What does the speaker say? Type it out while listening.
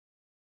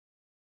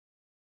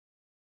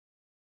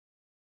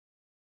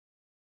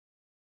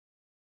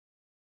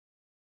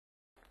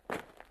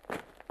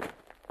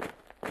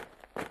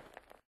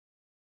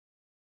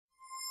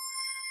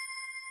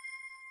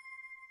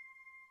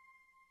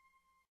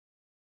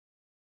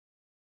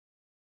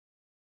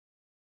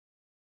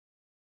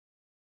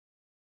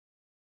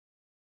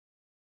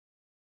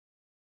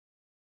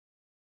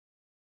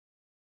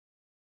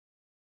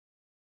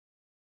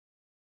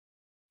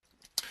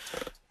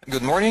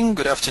Good morning,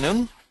 good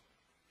afternoon.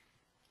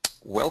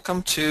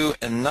 Welcome to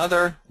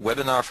another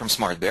webinar from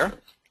SmartBear.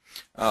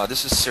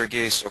 This is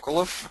Sergey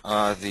Sokolov,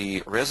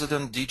 the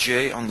resident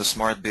DJ on the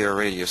SmartBear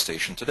radio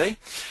station today.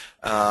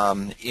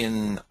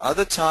 In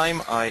other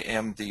time, I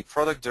am the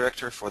product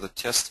director for the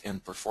test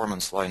and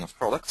performance line of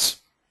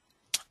products.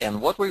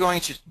 And what we're going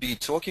to be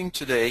talking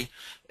today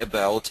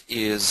about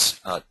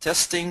is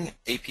testing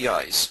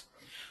APIs.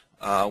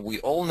 We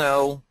all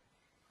know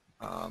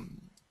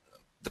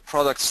the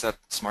products that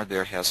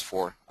SmartBear has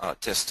for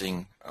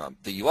testing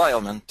the UI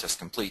element, Test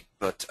Complete,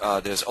 but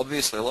there's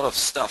obviously a lot of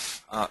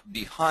stuff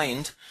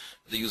behind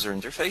the user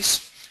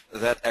interface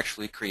that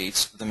actually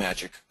creates the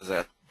magic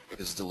that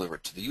is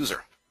delivered to the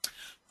user.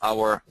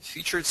 Our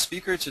featured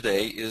speaker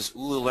today is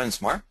Ole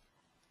Lensmar.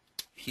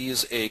 He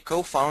is a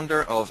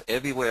co-founder of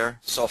Everywhere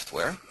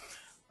Software,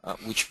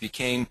 which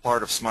became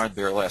part of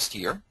SmartBear last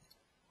year.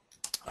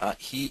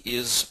 He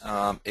is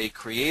a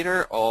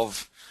creator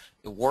of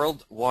a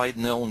worldwide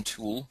known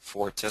tool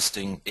for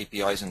testing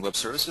APIs and web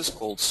services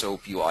called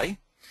SoapUI.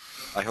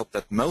 I hope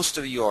that most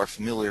of you are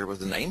familiar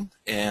with the name,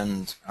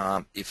 and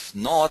if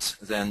not,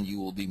 then you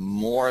will be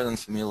more than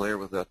familiar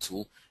with that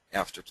tool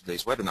after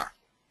today's webinar.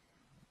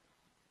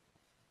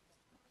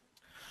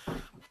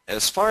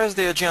 As far as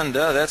the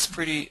agenda, that's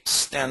pretty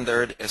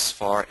standard as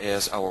far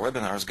as our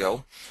webinars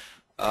go.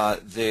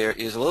 There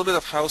is a little bit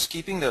of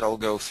housekeeping that I'll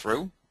go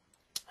through.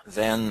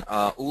 Then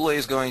Ole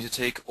is going to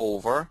take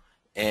over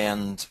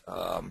and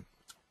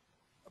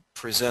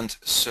present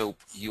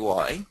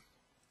SoapUI,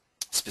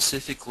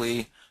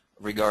 specifically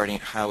regarding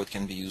how it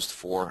can be used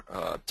for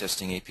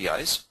testing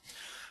APIs,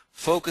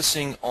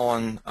 focusing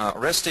on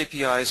REST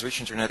APIs, rich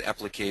internet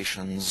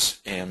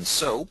applications, and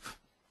SOAP.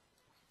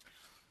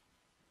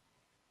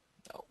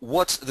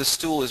 What this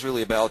tool is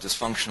really about is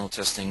functional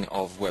testing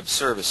of web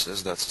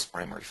services. That's its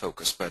primary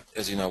focus, but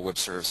as you know, web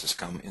services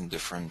come in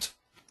different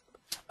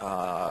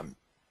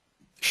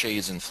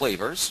shades and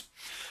flavors.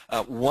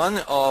 One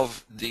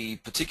of the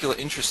particular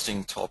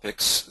interesting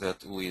topics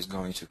that Uli is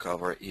going to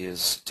cover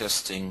is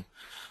testing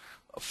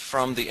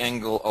from the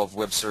angle of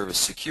web service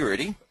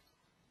security.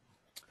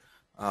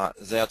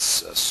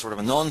 That's sort of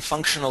a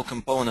non-functional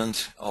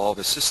component of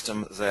a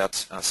system that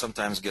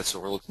sometimes gets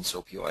overlooked, and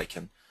SoapUI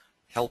can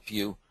help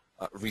you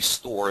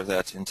restore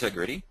that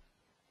integrity.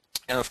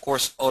 And of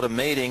course,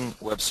 automating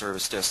web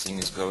service testing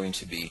is going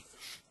to be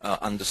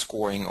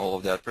underscoring all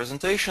of that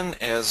presentation,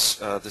 as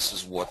this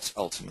is what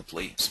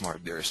ultimately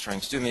SmartBear is trying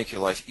to do, make your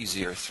life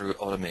easier through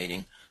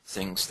automating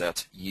things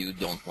that you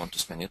don't want to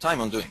spend your time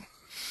on doing.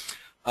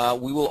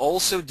 We will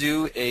also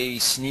do a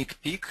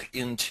sneak peek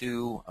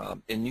into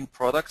a new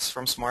product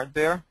from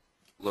SmartBear,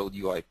 Load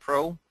UI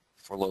Pro,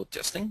 for load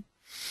testing.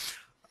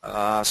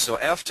 So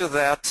after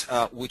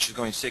that, which is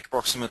going to take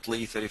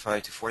approximately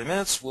 35 to 40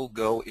 minutes, we'll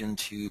go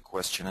into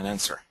question and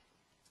answer.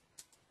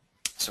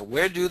 So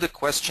where do the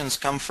questions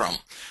come from?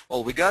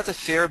 Well, we got a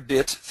fair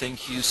bit.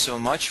 Thank you so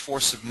much for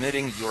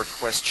submitting your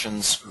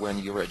questions when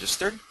you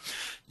registered.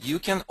 You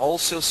can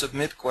also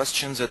submit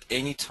questions at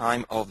any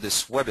time of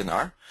this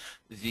webinar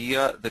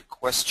via the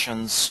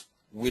questions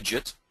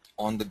widget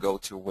on the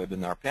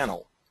GoToWebinar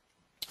panel.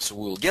 So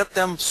we'll get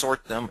them,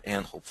 sort them,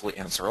 and hopefully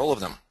answer all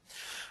of them.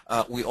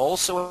 We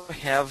also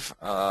have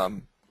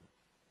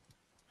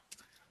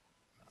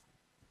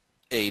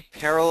a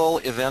parallel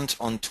event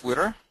on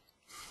Twitter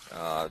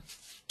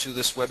to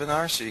this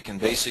webinar, so you can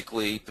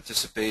basically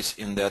participate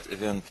in that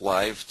event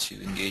live to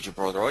engage a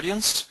broader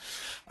audience.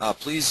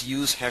 Please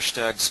use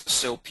hashtags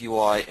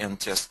SoapUI and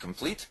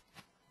TestComplete.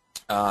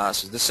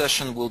 So this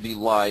session will be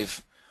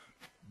live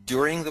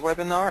during the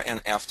webinar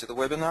and after the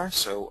webinar,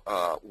 so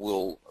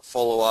we'll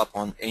follow up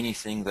on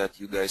anything that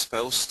you guys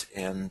post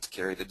and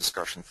carry the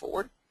discussion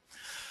forward.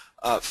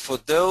 For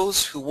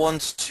those who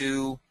want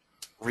to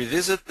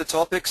revisit the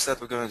topics that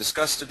we're going to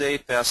discuss today,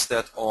 pass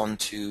that on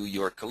to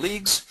your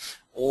colleagues,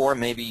 or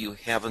maybe you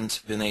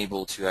haven't been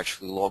able to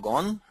actually log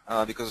on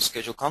because of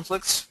schedule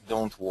conflicts.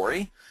 Don't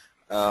worry.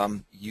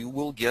 You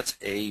will get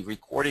a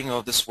recording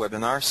of this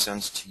webinar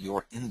sent to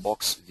your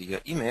inbox via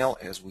email,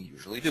 as we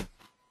usually do.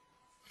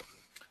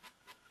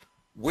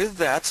 With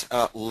that,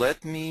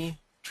 let me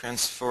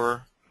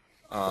transfer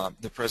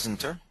the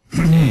presenter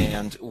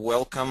and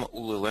welcome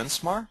Ole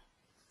Lensmar.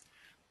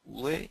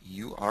 Ole,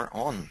 you are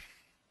on.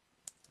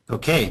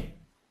 Okay.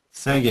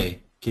 Sergey,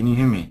 can you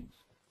hear me?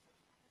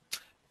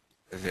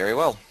 Very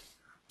well.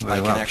 I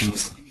can actually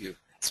see you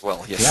as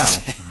well, yes.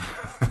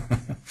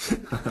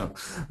 Yeah.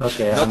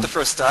 Okay. Not the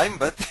first time,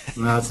 but...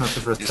 No, it's not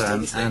the first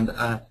time. And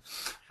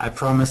I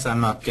promise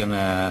I'm not going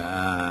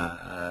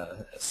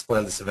to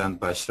spoil this event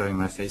by showing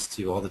my face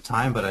to you all the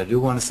time, but I do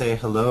want to say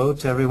hello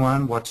to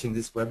everyone watching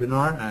this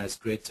webinar. It's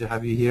great to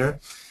have you here.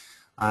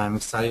 I'm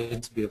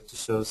excited to be able to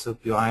show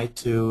SoapUI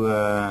to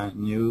a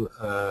new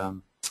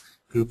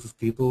group of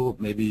people.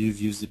 Maybe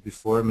you've used it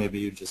before, maybe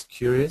you're just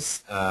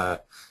curious.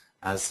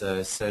 As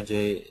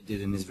Sergey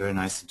did in his very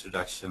nice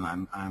introduction,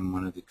 I'm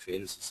one of the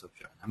creators of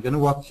SoapUI. I'm going to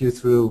walk you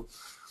through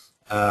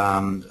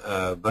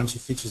a bunch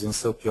of features in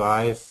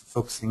SoapUI,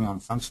 focusing on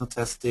functional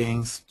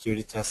testing,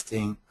 security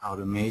testing,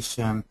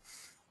 automation,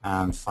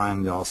 and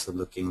finally also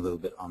looking a little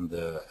bit on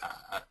the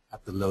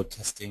at the load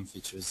testing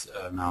features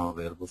now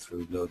available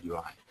through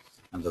LoadUI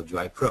and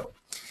LoadUI Pro.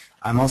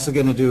 I'm also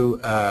going to do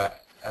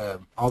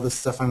all the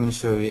stuff I'm going to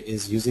show you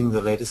is using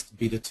the latest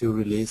Beta 2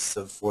 release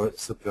of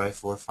SoapUI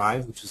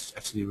 4.5, which was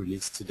actually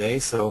released today.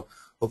 So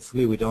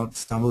hopefully we don't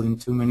stumble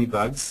into too many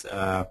bugs.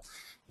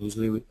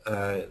 Usually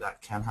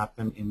that can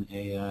happen in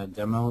a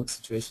demo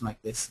situation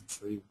like this. I'm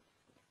sure you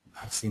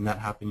have seen that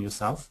happen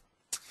yourself.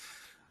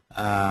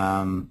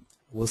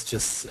 We'll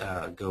just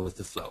go with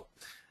the flow.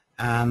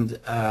 And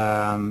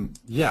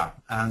yeah,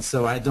 and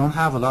so I don't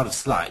have a lot of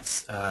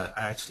slides.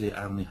 I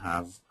only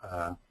have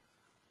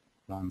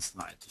one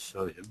slide to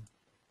show you.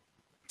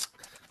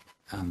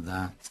 And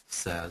that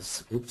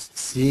says, oops,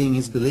 seeing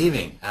is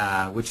believing,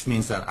 which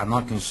means that I'm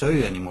not going to show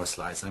you any more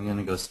slides. I'm going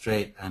to go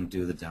straight and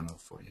do the demo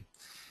for you.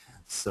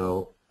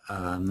 So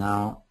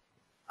now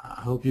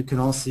I hope you can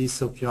all see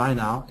SoapUI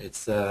now.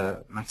 It's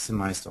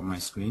maximized on my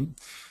screen.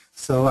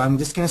 So I'm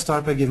just going to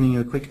start by giving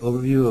you a quick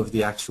overview of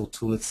the actual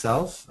tool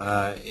itself.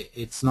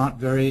 It's not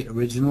very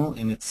original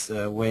in its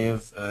way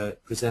of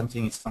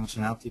presenting its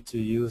functionality to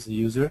you as a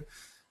user.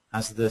 It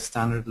has the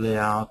standard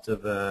layout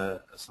of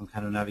some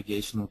kind of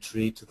navigational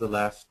tree to the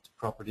left,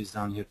 properties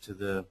down here to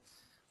the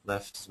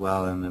left as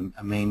well, and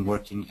a main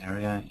working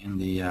area in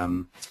the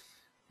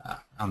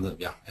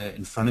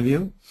in front of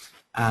you.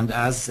 And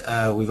as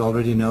we've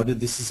already noted,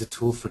 this is a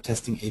tool for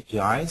testing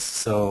APIs.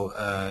 So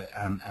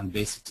and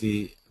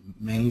basically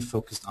mainly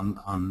focused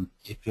on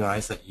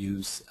APIs that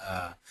use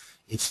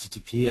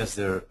HTTP as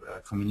their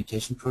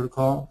communication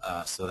protocol.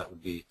 So that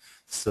would be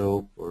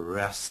SOAP or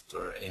REST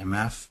or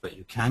AMF, but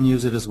you can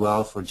use it as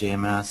well for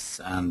JMS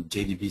and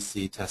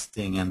JDBC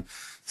testing. And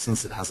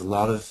since it has a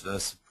lot of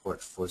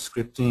support for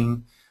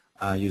scripting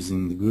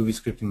using the Groovy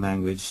scripting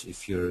language,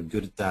 if you're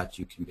good at that,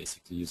 you can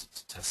basically use it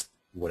to test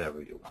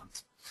whatever you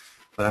want.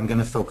 But I'm going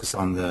to focus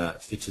on the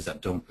features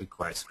that don't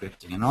require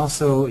scripting. And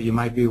also, you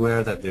might be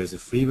aware that there's a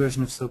free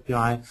version of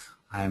SoapUI.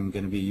 I'm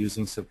going to be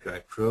using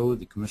SoapUI Pro,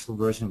 the commercial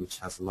version, which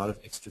has a lot of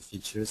extra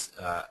features.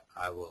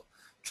 I will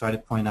try to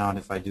point out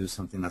if I do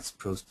something that's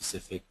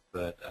Pro-specific,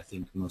 but I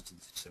think most of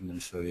the features I'm going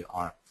to show you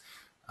are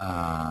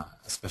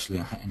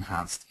especially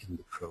enhanced in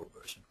the Pro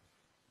version.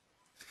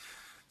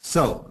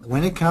 So,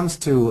 when it comes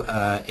to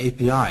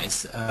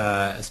APIs,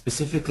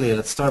 specifically,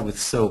 let's start with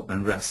SOAP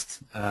and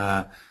REST.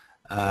 When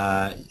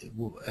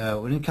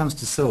it comes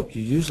to SOAP,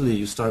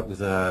 you start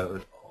with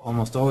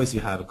almost always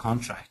you have a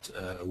contract,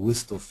 a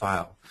WSDL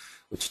file,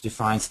 which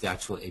defines the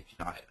actual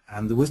API.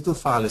 And the WSDL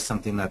file is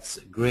something that's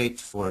great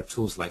for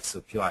tools like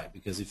SoapUI,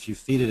 because if you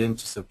feed it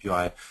into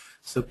SoapUI,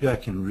 SoapUI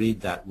can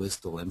read that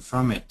WSDL and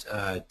from it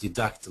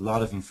deduct a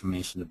lot of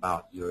information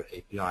about your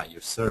API,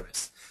 your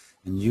service,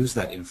 and use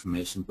that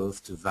information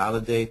both to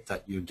validate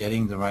that you're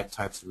getting the right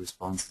types of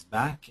responses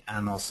back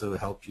and also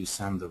help you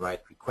send the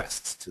right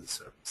requests to the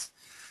service.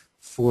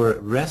 For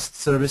REST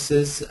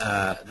services,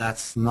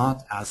 that's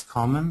not as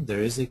common.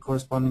 There is a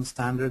corresponding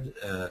standard,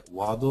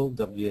 WADL,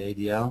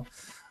 W-A-D-L.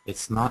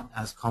 It's not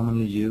as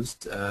commonly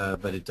used,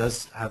 but it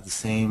does have the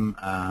same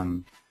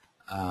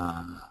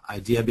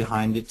idea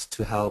behind it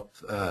to help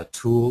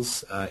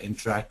tools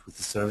interact with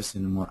the service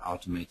in a more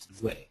automated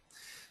way.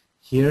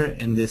 Here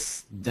in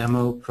this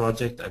demo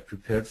project I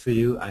prepared for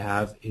you, I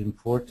have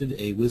imported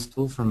a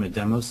WSDL from a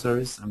demo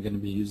service I'm going to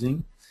be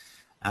using.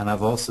 And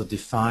I've also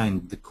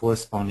defined the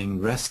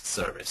corresponding REST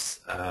service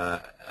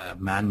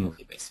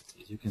manually,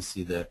 basically. You can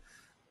see the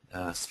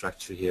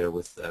structure here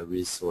with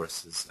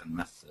resources and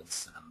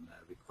methods and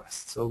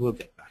requests. So we'll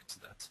get back to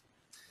that.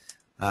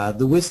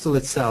 The WSDL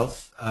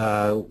itself,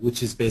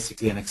 which is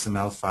basically an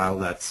XML file,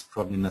 that's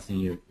probably nothing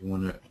you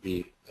want to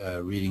be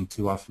reading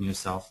too often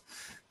yourself,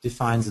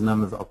 defines a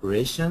number of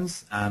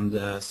operations, and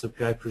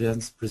SoapUI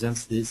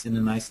presents these in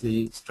a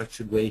nicely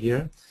structured way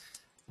here.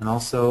 And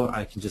also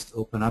I can just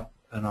open up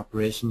an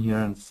operation here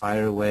and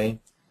fire away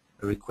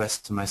a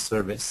request to my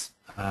service,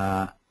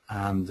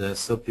 and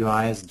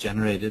SoapUI has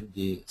generated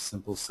the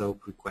simple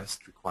SOAP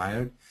request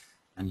required,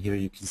 and here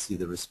you can see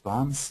the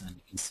response, and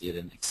you can see it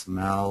in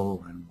XML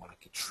or in more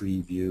like a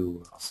tree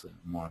view, or also in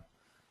more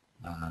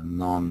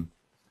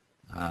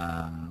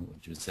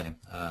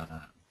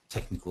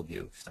technical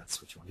view, if that's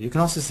what you want. You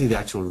can also see the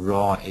actual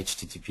raw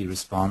HTTP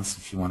response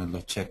if you want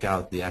to check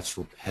out the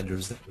actual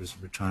headers that was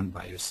returned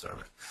by your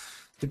server.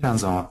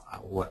 Depends on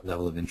what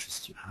level of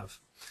interest you have.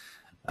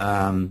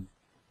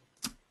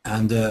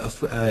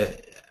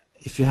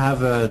 If you have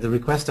the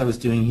request I was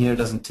doing here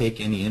doesn't take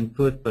any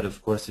input, but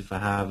of course if I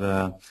have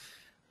a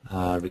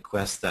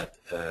request that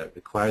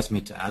requires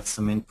me to add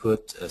some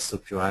input,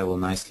 SoapUI will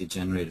nicely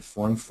generate a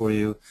form for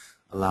you,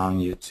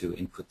 allowing you to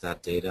input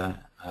that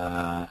data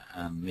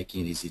and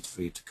making it easy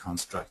for you to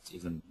construct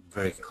even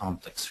very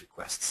complex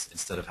requests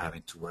instead of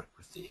having to work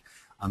with the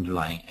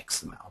underlying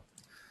XML.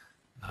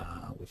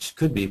 Which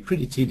could be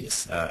pretty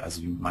tedious, as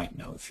you might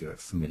know if you're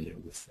familiar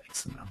with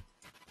XML.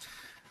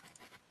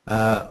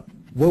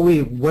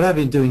 What I've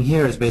been doing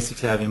here is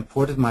basically I've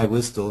imported my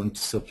WSDL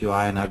into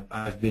SoapUI, and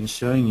I've been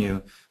showing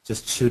you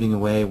just shooting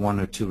away 1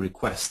 or 2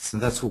 requests.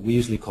 And that's what we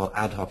usually call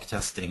ad hoc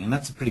testing. And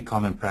that's a pretty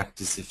common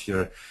practice if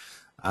you're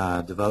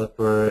a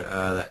developer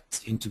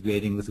that's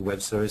integrating with a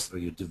web service, or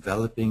you're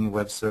developing a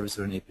web service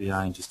or an API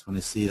and just want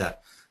to see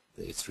that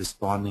it's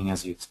responding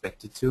as you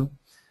expect it to.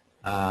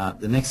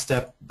 The next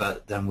step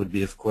then would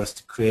be, of course,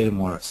 to create a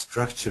more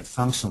structured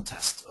functional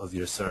test of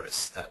your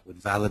service that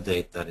would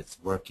validate that it's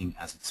working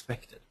as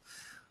expected.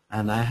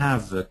 And I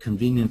have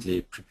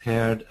conveniently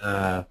prepared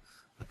a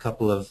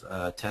couple of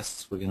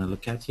tests we're going to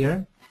look at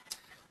here,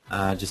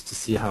 just to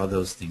see how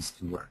those things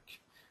can work.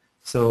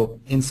 So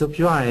in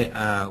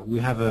SoapUI, we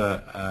have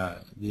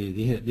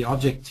the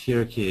object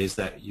hierarchy is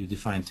that you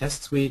define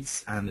test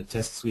suites, and the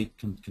test suite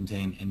can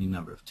contain any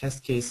number of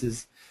test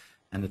cases,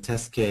 and the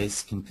test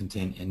case can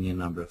contain any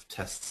number of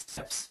test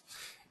steps.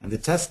 And the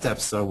test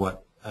steps are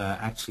what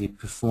actually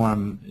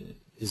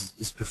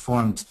is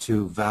performed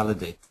to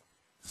validate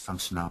the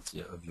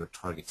functionality of your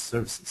target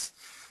services.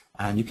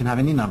 And you can have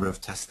any number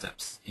of test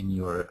steps in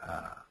your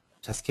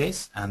test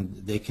case, and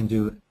they can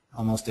do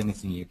almost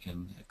anything you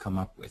can come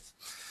up with.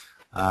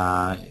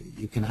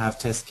 You can have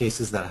test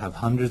cases that have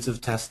hundreds of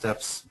test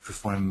steps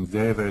performing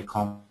very, very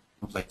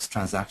complex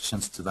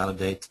transactions to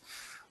validate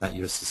that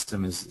your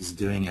system is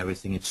doing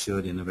everything it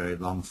should in a very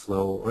long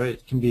flow, or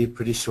it can be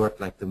pretty short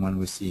like the one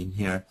we're seeing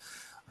here,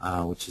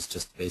 which is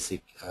just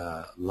basic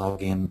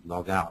login,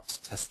 logout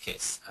test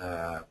case,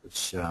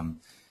 which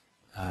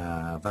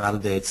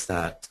validates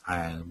that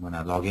when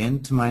I log in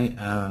to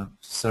my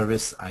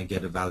service, I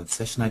get a valid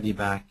session ID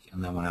back,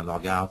 and then when I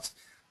log out,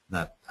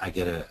 that I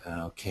get an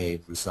OK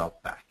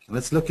result back. And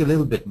let's look a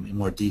little bit in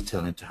more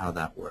detail into how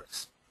that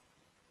works.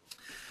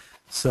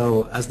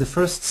 So as the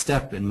first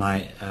step in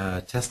my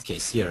test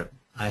case here,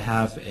 I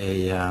have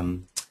a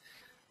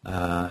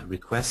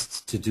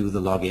request to do the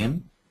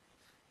login.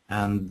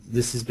 And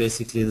this is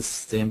basically the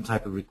same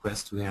type of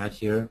request we had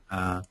here.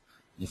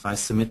 If I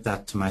submit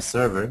that to my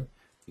server,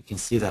 you can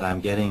see that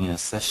I'm getting a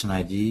session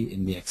ID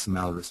in the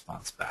XML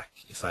response back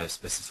if I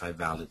specify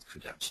valid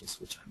credentials,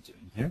 which I'm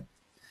doing here.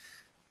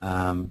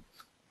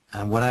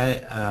 And what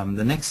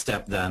the next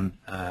step then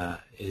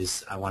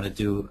is I want to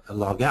do a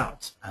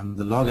logout, and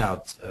the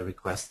logout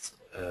request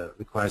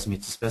requires me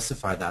to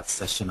specify that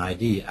session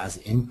ID as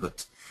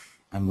input,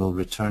 and will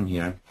return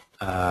here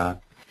the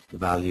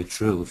value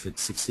true if it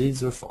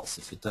succeeds or false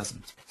if it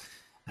doesn't.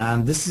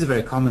 And this is a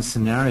very common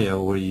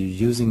scenario where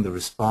you're using the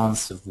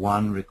response of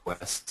one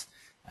request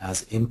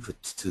as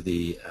input to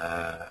the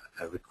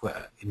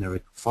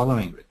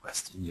following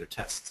request in your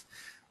test.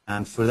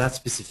 And for that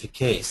specific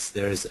case,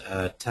 there is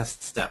a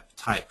test step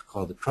type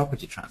called the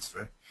property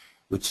transfer,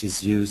 which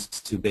is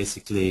used to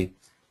basically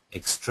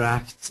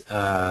extract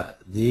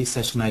the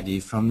session ID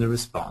from the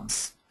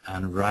response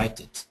and write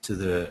it to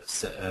the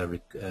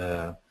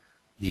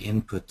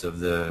input of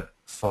the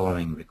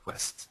following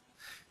request.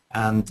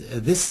 And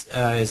this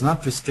is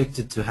not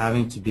restricted to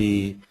having to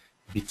be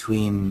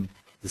between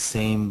the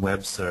same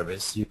web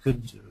service. You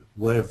could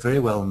very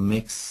well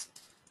mix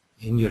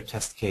in your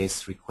test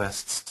case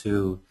requests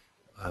to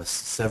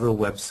several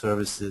web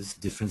services,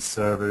 different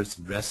servers,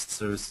 REST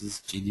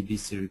services,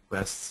 JDBC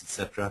requests,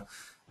 etc.,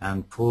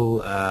 and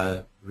pull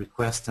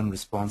request and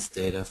response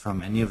data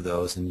from any of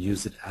those and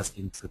use it as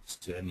input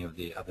to any of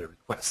the other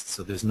requests.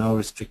 So there's no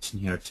restriction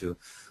here to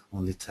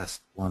only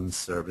test one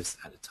service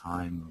at a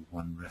time or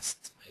one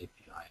REST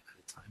API at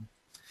a time.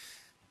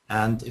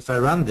 And if I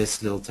run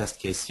this little test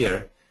case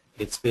here,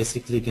 it's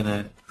basically going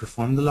to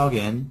perform the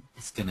login.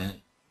 It's going to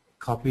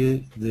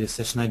copy the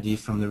session ID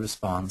from the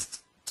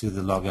response to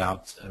the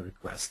logout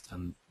request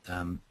and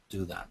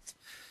do that.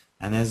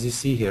 And as you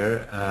see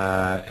here,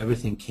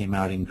 everything came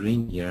out in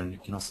green here, and you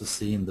can also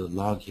see in the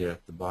log here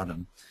at the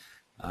bottom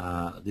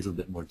a little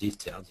bit more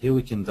detailed. Here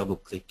we can double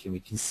click and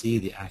we can see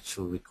the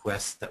actual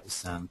request that was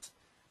sent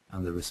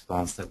and the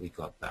response that we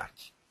got back.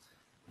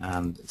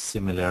 And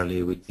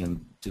similarly, we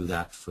can do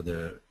that for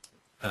the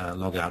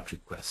logout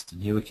request.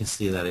 And here we can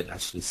see that it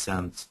actually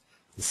sent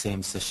the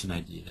same session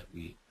ID that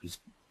we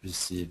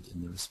received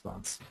in the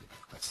response to the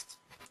request.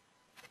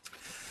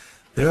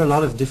 There are a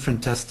lot of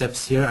different test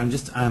steps here.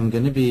 I'm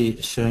going to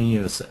be showing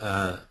you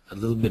a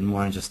little bit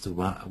more in just a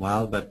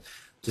while, but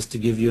just to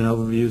give you an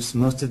overview, so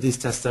most of these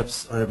test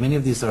steps, or many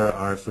of these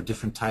are for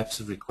different types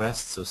of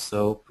requests, so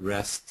SOAP,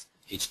 REST,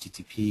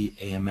 HTTP,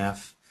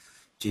 AMF,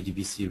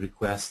 JDBC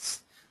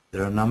requests.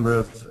 There are a number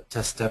of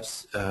test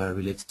steps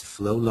related to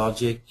flow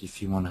logic,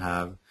 if you want to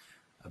have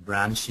a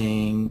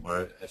branching,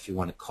 or if you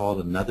want to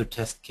call another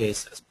test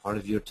case as part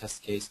of your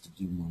test case to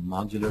do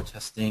more modular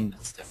testing,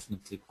 that's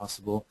definitely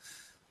possible.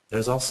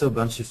 There's also a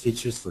bunch of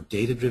features for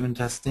data-driven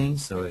testing,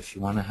 so if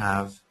you want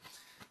to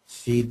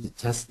feed the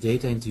test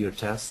data into your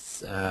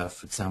tests,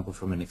 for example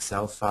from an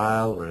Excel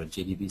file or a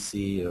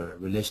JDBC or a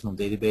relational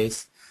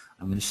database,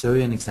 I'm going to show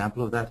you an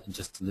example of that in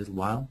just a little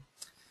while.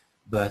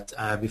 But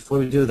before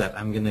we do that,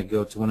 I'm going to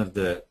go to one of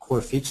the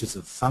core features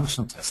of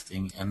functional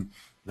testing, and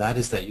that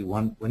is that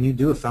when you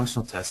do a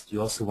functional test, you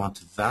also want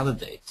to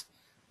validate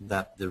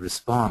that the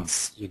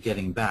response you're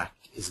getting back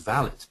is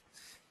valid.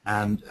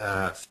 And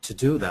to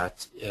do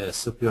that,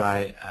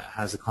 SoapUI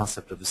has a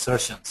concept of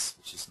assertions,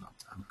 which is not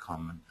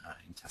uncommon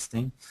in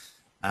testing.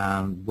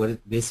 What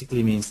it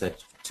basically means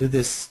that to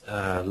this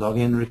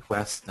login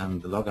request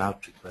and the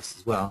logout request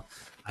as well,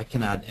 I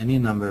can add any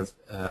number of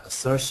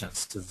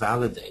assertions to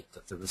validate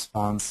that the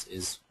response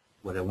is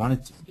what I want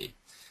it to be.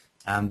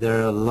 And there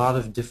are a lot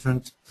of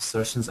different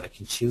assertions I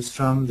can choose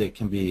from. They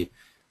can be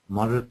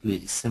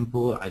moderately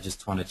simple. I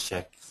just want to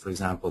check, for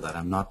example, that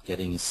I'm not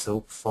getting a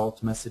SOAP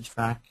fault message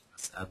back.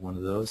 Let's add one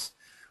of those.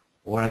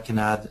 Or I can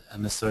add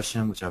an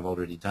assertion, which I've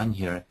already done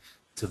here,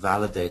 to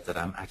validate that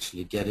I'm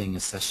actually getting a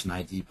session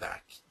ID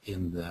back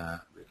in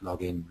the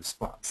login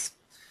response.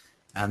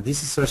 And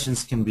these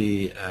assertions can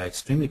be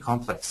extremely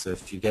complex. So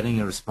if you're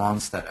getting a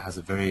response that has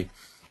a very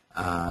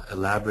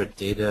elaborate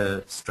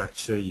data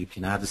structure, you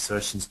can add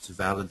assertions to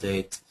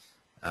validate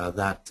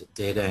that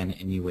data in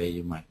any way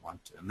you might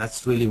want to. And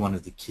that's really one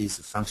of the keys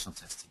of functional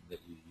testing, that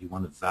you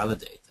want to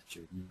validate that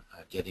you're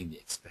getting the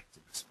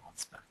expected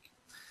response back.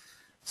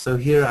 So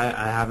here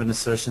I have an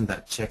assertion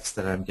that checks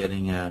that I'm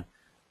getting a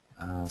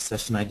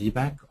session ID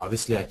back.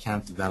 Obviously I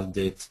can't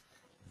validate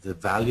the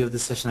value of the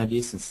session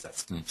ID, since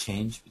that's going to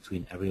change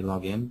between every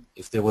login.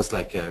 If there was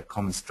like a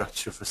common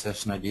structure for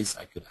session IDs,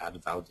 I could add a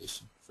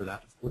validation for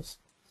that, of course.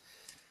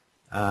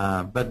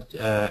 But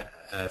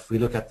if we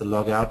look at the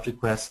logout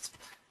request,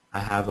 I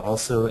have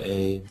also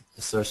a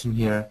assertion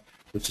here,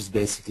 which is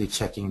basically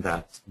checking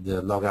that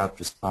the logout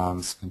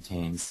response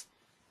contains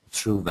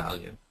true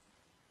value,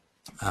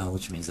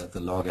 which means that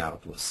the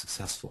logout was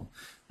successful.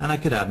 And I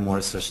could add more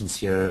assertions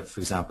here, for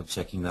example,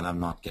 checking that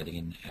I'm not getting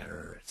an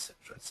error,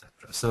 etc.,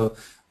 etc. So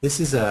this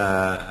is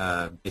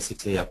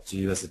basically up to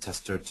you as a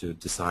tester to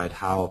decide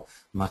how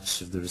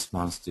much of the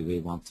response do we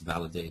want to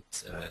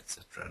validate,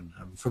 etc.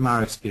 From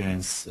our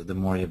experience, the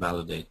more you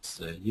validate,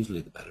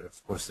 usually the better.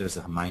 Of course, there's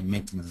a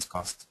maintenance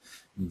cost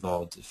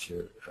involved if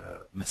your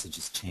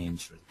messages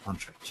change or the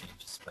contract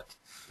changes, but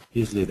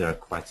usually there are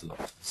quite a lot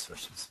of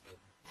assertions.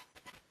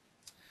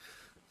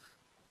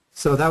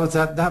 So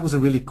that was a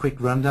really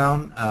quick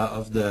rundown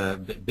of the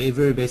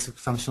very basic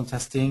functional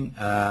testing.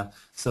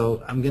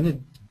 So I'm going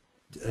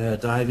to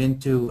dive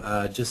into,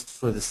 just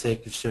for the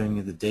sake of showing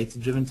you the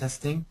data-driven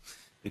testing,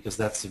 because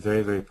that's a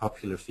very, very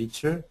popular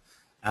feature.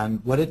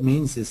 And what it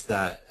means is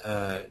that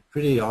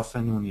pretty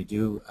often when you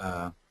do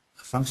a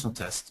functional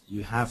test,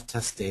 you have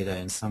test data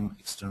in some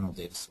external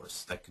data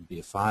source. That could be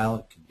a file,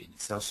 it could be an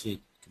Excel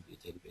sheet, it could be a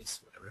database,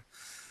 whatever.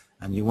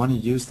 And you want to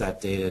use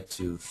that data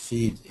to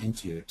feed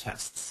into your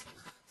tests.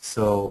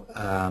 So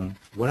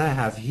what I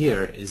have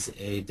here is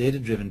a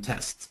data-driven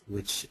test,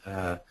 which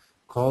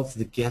calls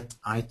the get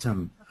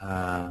item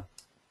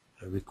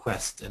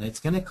request, and it's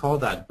going to call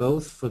that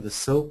both for the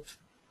SOAP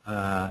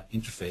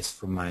interface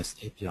from my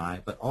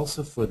API, but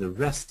also for the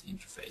REST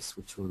interface,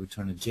 which will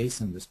return a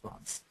JSON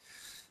response.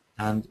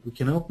 And we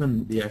can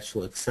open the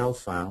actual Excel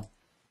file,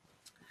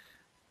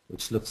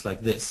 which looks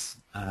like this.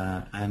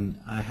 And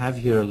I have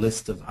here a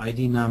list of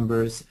ID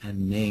numbers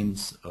and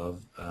names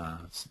of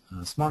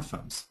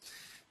smartphones,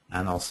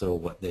 and also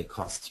what they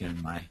cost here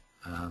in my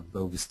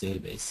bogus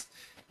database.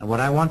 And what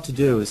I want to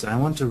do is I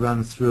want to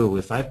run through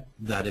if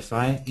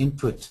I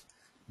input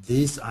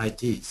these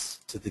IDs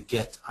to the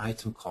get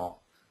item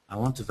call, I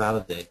want to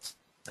validate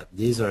that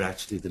these are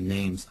actually the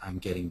names I'm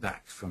getting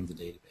back from the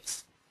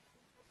database.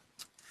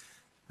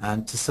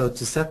 And so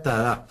to set that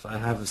up, I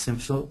have a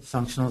simple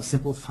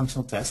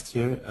functional test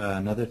here,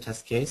 another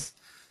test case.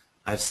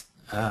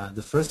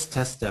 The first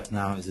test step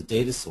now is a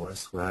data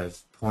source where I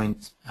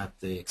point at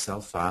the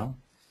Excel file,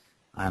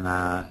 and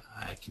I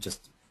can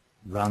just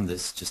run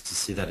this just to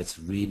see that it's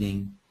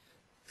reading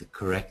the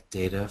correct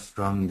data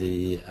from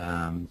the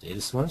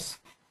data source.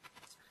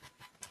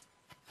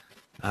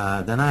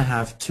 Then I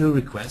have two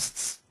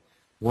requests.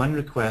 One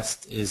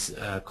request is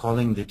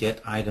calling the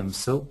get item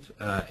SOAP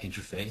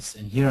interface,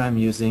 and here I'm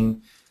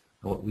using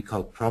what we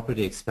call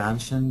property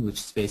expansion, which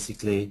is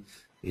basically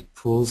it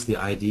pulls the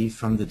ID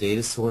from the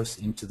data source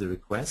into the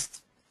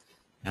request.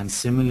 And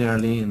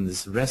similarly in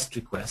this REST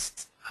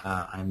request,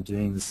 I'm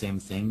doing the same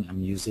thing.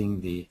 I'm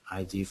using the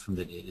ID from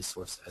the data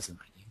source as an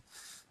ID.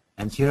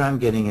 And here I'm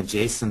getting a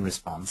JSON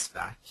response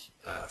back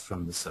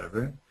from the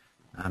server.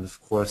 And of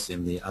course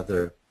in the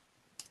other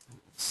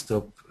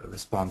SOAP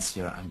response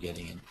here I'm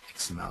getting an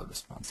XML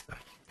response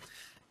back.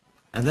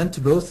 And then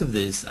to both of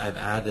these I've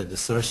added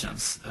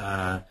assertions,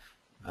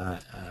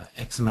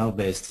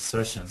 XML-based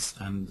assertions.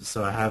 And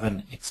so I have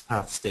an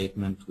XPath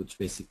statement which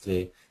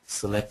basically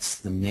selects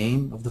the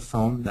name of the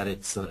phone that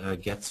it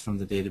gets from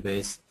the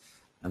database,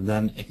 and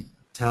then it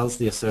tells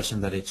the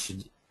assertion that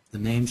the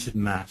name should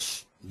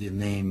match the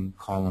name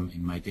column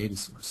in my data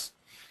source.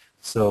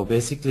 So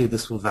basically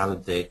this will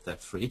validate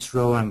that for each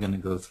row I'm going to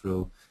go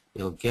through,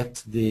 it'll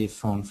get the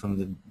phone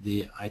from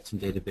the item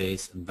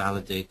database and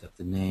validate that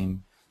the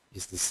name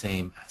is the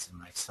same as in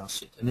my Excel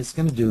sheet. And it's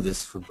going to do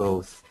this for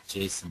both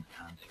JSON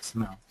and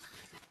XML.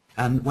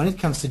 And when it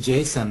comes to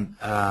JSON,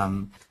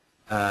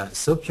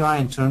 SoapUI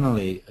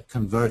internally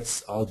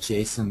converts all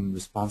JSON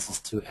responses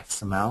to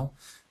XML.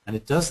 And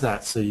it does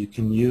that so you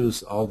can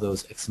use all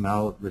those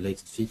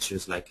XML-related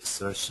features like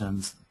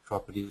assertions,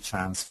 property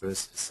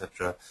transfers,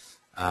 etc.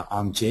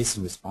 On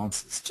JSON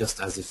responses,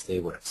 just as if they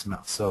were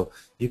XML. So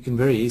you can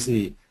very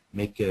easily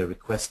make a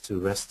request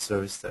to REST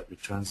service that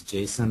returns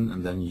JSON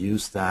and then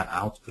use that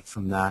output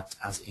from that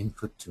as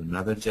input to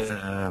another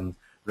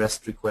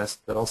REST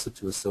request, but also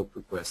to a SOAP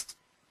request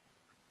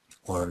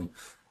or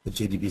the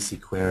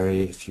JDBC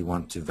query if you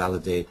want to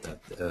validate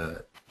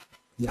that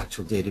the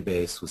actual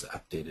database was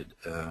updated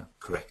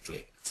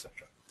correctly,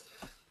 etc.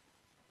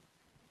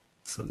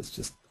 So let's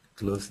just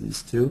close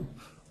these two.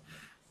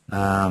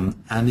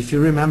 And if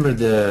you remember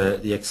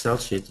the Excel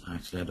sheet,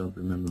 actually I don't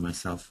remember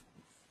myself.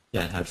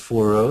 Yeah, it had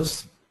 4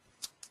 rows.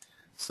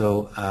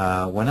 So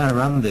when I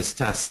run this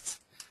test,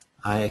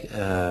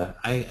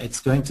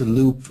 it's going to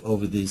loop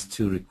over these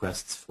 2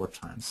 requests 4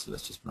 times. So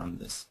let's just run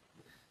this.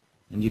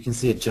 And you can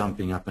see it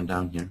jumping up and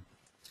down here.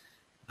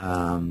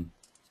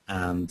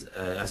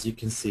 As you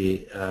can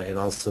see, it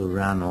also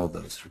ran all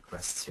those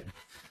requests here.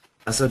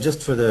 So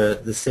just for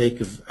the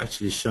sake of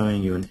actually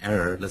showing you an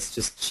error, let's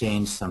just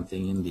change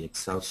something in the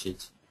Excel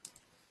sheet.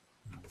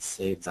 Let's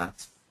save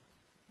that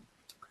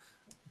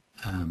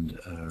and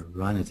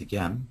run it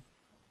again.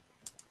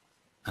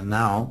 And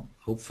now,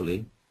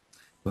 hopefully,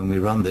 when we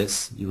run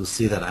this, you will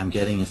see that I'm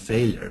getting a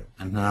failure.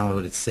 And now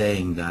it's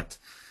saying that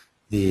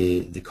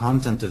the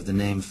content of the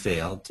name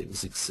failed. It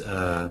was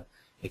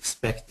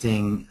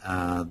expecting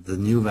the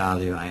new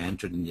value I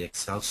entered in the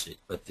Excel sheet,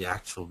 but the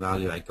actual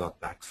value I got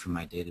back from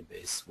my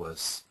database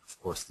was, of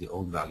course, the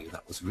old value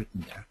that was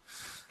written there.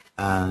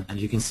 And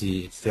you can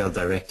see it failed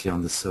directly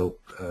on the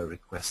SOAP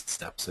request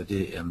step, so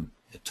it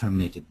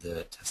terminated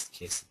the test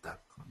case at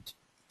that point,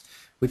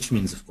 which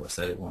means, of course,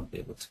 that it won't be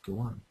able to go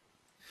on.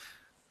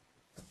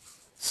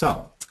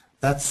 So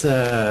that's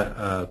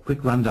a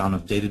quick rundown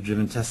of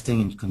data-driven testing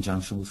in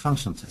conjunction with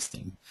functional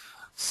testing.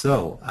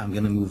 So I'm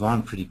going to move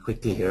on pretty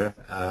quickly here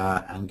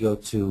and go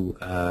to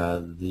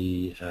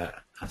the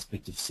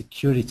aspect of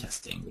security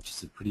testing, which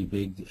is a pretty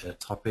big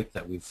topic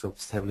that we've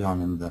focused heavily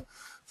on in the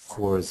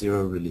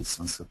 4.0 release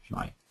on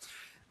SoapUI.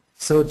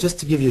 So just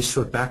to give you a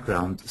short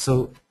background,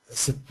 so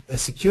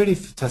security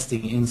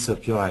testing in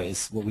SoapUI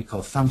is what we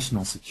call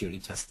functional security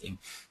testing.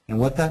 And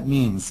what that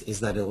means is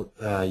that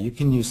you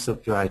can use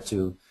SoapUI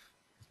to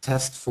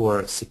test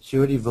for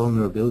security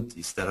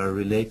vulnerabilities that are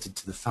related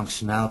to the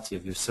functionality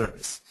of your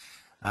service.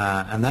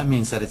 And that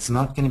means that it's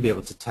not going to be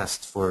able to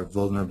test for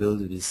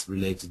vulnerabilities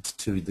related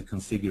to the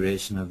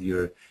configuration of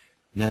your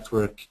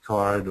network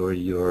card or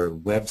your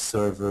web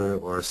server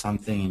or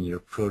something in your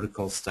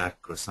protocol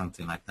stack or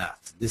something like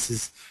that. This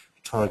is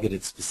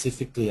targeted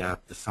specifically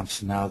at the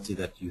functionality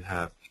that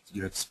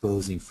you're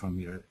exposing from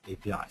your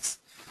APIs.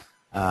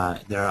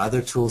 There are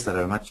other tools that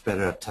are much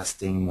better at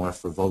testing more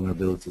for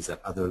vulnerabilities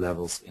at other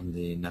levels in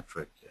the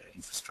network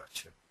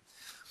infrastructure.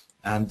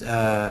 And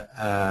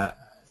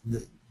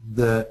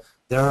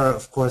there are,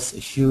 of course, a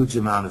huge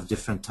amount of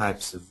different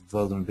types of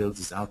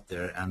vulnerabilities out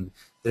there, and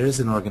there is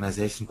an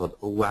organization called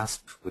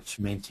OWASP which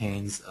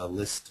maintains a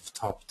list of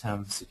top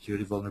 10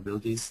 security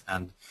vulnerabilities,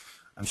 and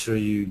I'm sure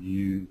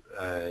you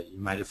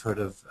might have heard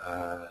of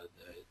the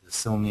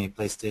Sony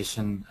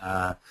PlayStation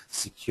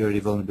security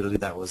vulnerability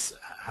that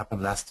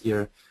happened last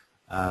year.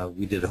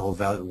 We did a whole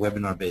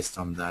webinar based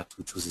on that,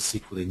 which was a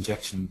SQL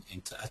injection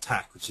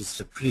attack, which is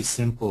a pretty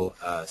simple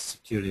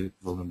security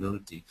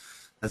vulnerability.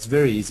 That's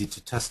very easy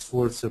to test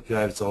for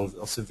SoapUI. It's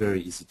also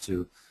very easy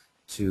to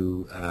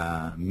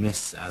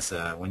miss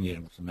when you're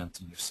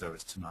implementing your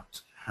service to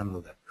not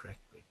handle that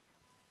correctly.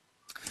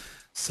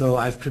 So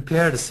I've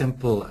prepared a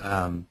simple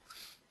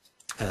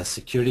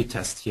security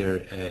test here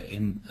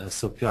in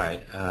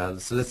SoapUI.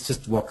 So let's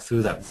just walk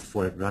through that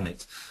before I run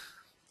it.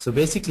 So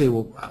basically,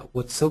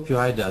 what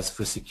SoapUI does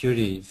for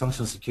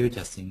functional security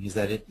testing is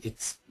that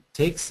it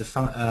takes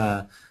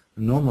a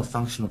normal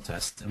functional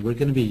test, and we're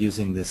going to be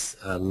using this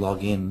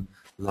login,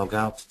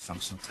 logout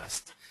functional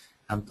test.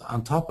 And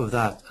on top of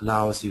that,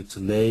 allows you to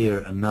layer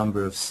a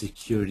number of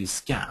security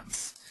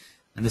scans.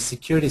 And the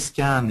security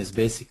scan is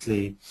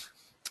basically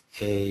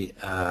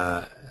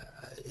SoapUI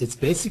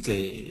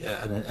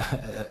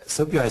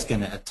is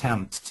going to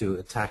attempt to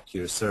attack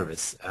your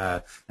service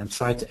and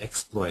try to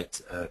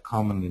exploit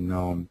commonly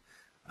known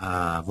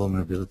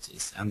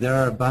vulnerabilities. And there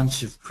are a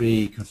bunch of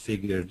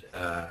pre-configured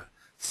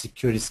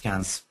security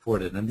scans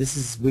supported, and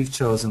we've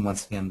chosen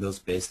once again those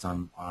based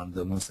on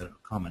the most that are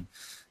common.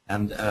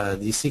 And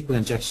the SQL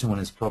injection one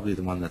is probably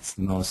the one that's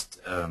the most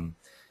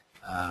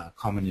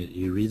common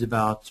you read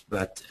about,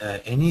 but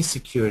any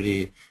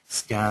security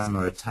scan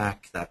or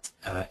attack that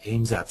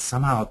aims at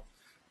somehow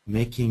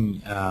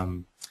bringing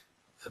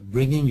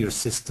your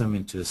system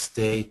into a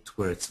state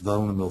where it's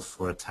vulnerable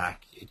for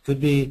attack. It could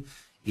be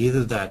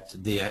either that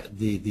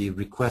the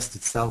request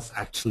itself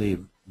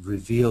actually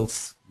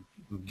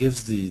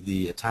gives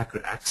the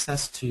attacker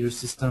access to your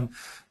system,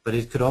 but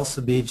it could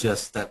also be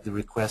just that the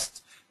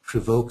request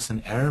provokes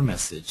an error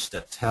message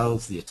that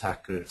tells the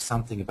attacker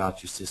something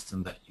about your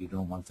system that you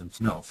don't want them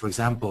to know. For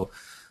example,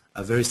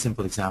 a very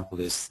simple example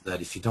is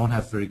that if you don't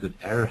have very good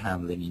error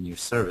handling in your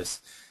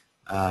service,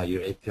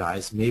 your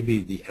APIs,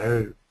 maybe the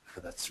error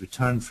that's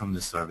returned from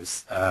the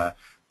service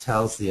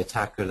tells the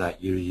attacker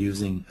that you're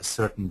using a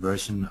certain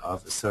version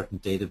of a certain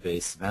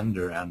database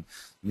vendor, and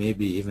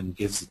maybe even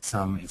gives it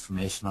some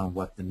information on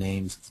what the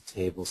names of the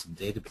tables and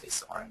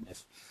database are. And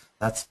if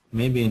that's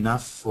maybe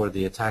enough for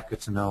the attacker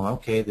to know,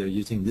 okay, they're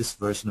using this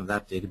version of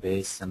that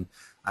database, and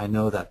I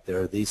know that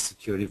there are these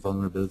security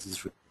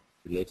vulnerabilities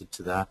related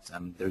to that,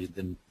 and there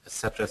then et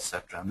cetera,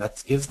 and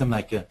that gives them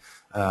like a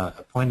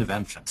point of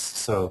entrance.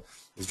 So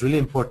it's really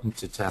important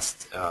to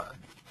test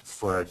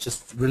for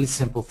just really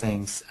simple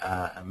things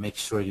and make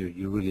sure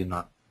you're really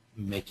not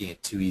making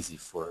it too easy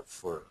for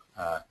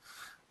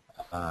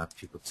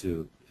people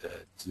to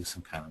do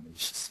some kind of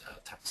malicious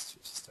attacks to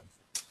your system.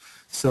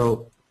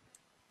 So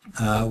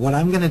what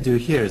I'm going to do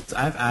here is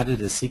I've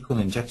added a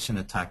SQL injection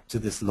attack to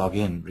this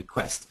login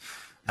request.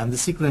 And the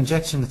SQL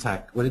injection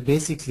attack, what it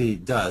basically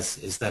does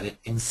is that it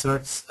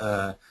inserts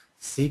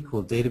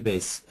SQL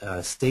database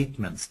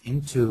statements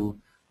into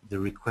the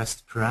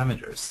request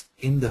parameters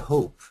in the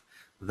hope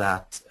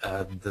that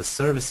the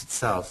service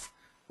itself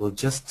will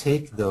just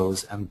take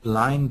those and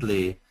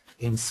blindly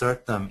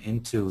insert them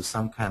into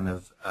some kind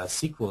of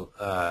SQL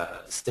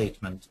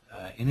statement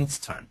in its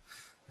turn.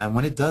 And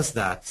when it does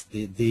that,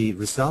 the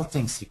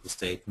resulting SQL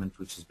statement,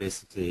 which is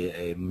basically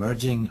a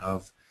merging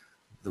of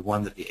the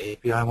one that the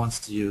API wants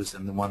to use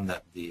and the one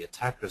that the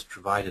attacker has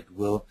provided,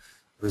 will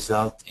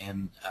result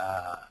in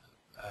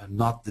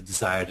not the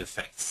desired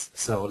effects.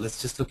 So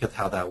let's just look at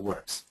how that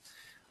works.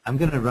 I'm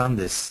going to run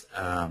this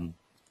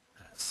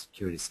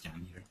security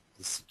scan here,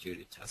 this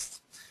security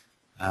test,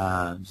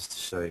 just to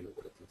show you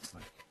what it looks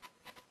like.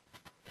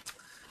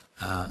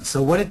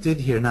 So what it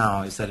did here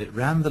now is that it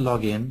ran the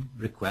login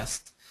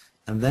request,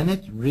 and then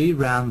it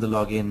reran the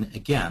login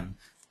again.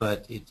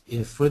 But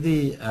for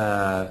the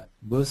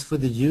both for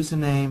the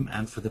username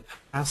and for the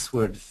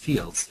password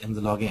fields in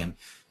the login,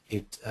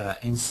 it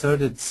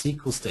inserted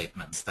SQL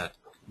statements that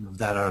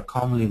are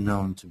commonly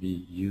known to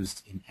be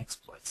used in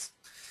exploits.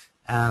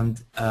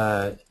 And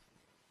I've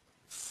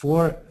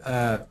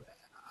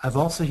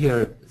also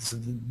here, so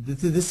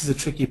this is a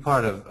tricky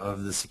part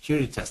of the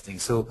security testing.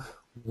 So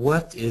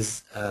what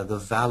is the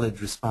valid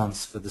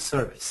response for the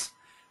service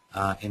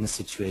in a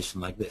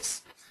situation like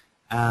this?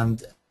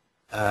 And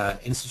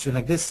in a situation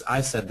like this,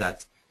 I said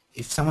that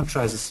if someone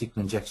tries a SQL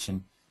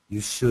injection,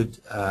 you should,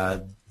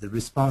 the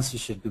response you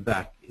should do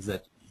back is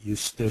that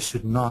there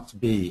should not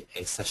be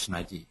a session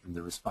ID in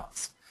the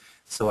response.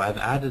 So I've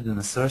added an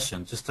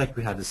assertion, just like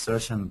we had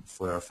assertion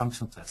for our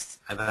functional tests.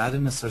 I've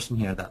added an assertion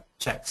here that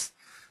checks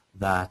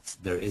that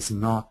there is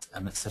not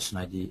a session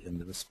ID in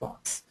the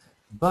response.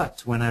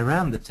 But when I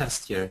ran the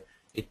test here,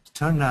 it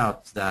turned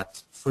out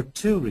that for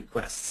two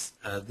requests,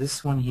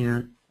 this one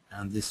here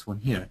and this one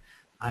here,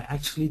 I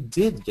actually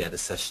did get a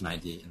session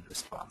ID in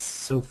response.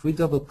 So if we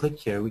double click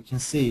here, we can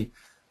see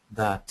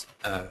that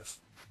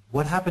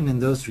what happened in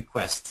those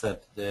requests,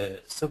 that the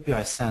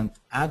SoapUI sent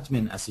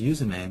admin as a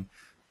username,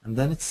 and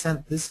then it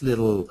sent this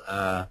little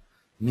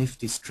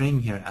nifty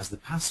string here as the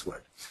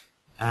password.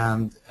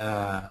 And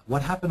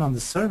what happened on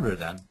the server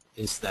then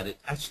is that it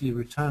actually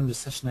returned a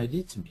session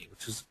ID to me,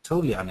 which was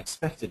totally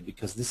unexpected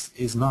because this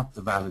is not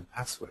the valid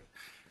password.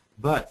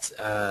 But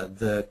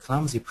the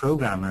clumsy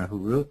programmer who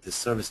wrote this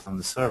service on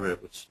the server,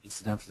 which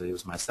incidentally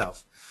was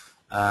myself,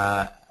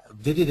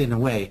 did it in a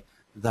way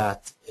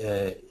that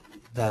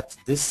that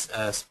this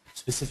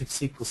specific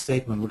SQL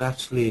statement would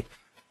actually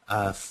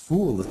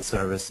fool the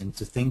service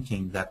into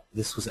thinking that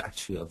this was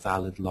actually a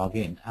valid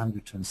login and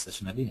return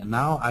session ID. And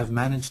now I've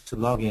managed to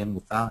log in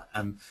without,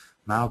 and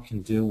now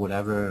can do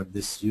whatever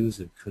this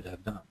user could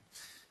have done.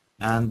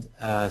 And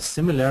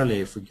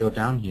similarly, if we go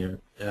down here,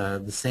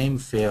 the same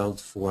failed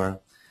for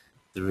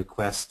the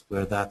request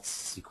where that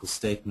SQL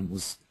statement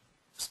was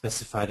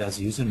specified as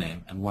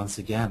username, and once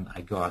again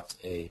I got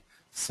a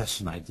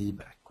session ID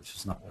back, which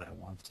is not what I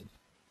wanted.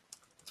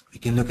 We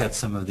can look at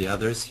some of the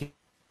others here.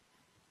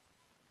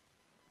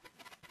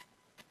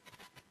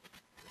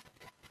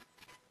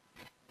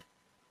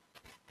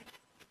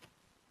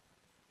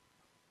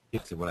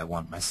 Exactly what I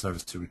want my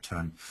service to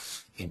return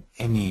in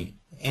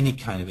any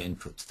kind of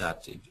input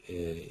that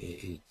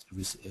it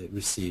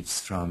receives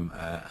from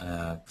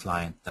a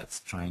client that's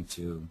trying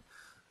to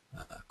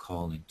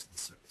call into the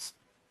service.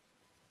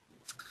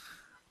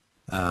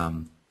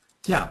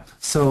 Yeah,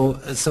 so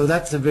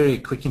that's a very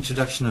quick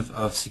introduction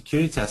of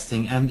security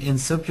testing. And in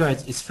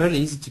SoapUI, it's fairly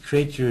easy to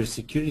create your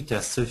security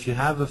test. So if you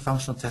have a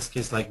functional test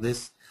case like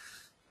this,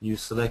 you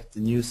select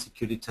the new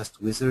security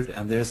test wizard,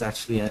 and there's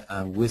actually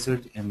a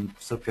wizard in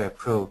SoapUI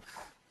Pro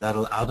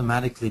that'll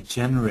automatically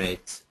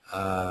generate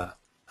a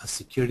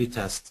security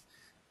test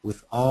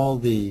with all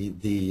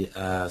the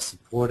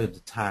supported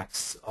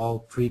attacks all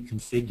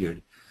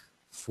pre-configured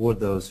for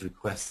those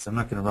requests. I'm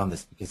not going to run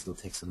this because it'll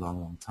take a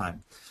long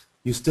time.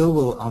 You still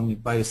will,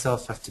 by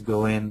yourself, have to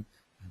go in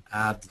and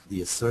add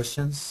the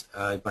assertions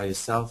by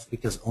yourself,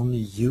 because only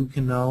you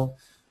can know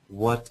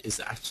what is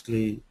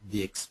actually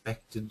the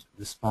expected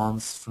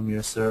response from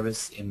your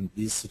service in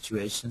these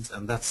situations.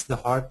 And that's the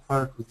hard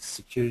part with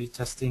security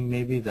testing,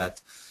 maybe,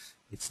 that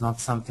It's not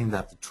something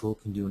that the tool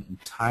can do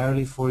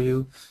entirely for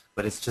you,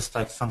 but it's just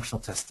like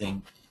functional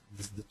testing.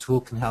 The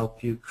tool can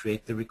help you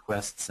create the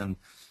requests and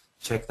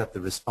check that the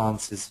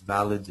response is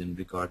valid in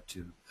regard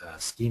to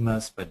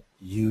schemas, but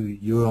you're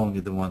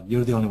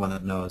the only one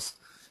that knows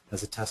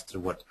as a tester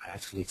what I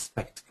actually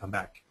expect to come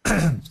back.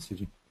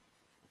 Excuse me.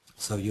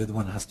 So you're the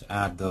one that has to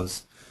add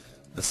those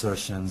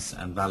assertions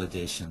and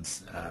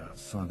validations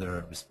from the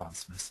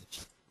response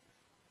message.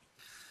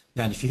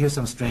 Yeah, and if you hear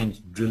some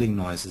strange drilling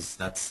noises,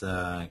 that's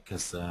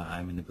because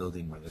I'm in a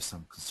building where there's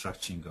some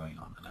construction going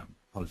on, and I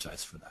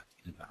apologize for that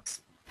in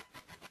advance.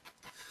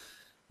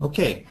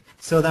 Okay,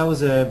 so that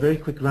was a very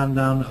quick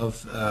rundown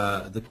of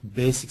the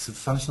basics of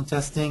functional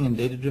testing and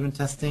data-driven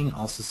testing,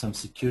 also some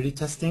security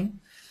testing.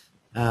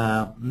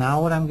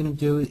 Now what I'm going to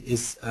do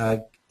is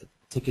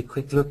take a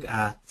quick look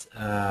at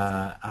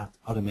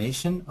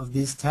automation of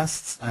these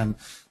tests, and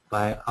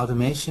by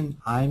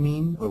automation I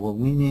mean, or what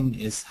we mean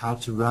is how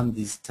to run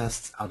these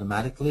tests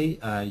automatically.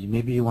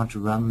 Maybe you want to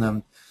run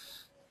them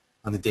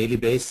on a daily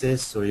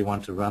basis, or you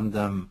want to run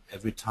them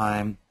every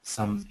time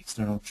some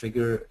external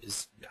trigger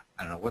is,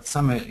 I don't know, what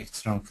some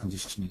external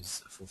condition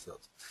is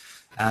fulfilled.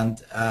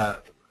 And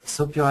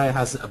SoapUI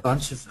has a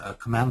bunch of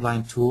command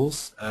line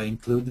tools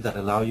included that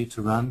allow you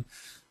to run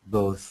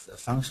both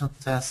functional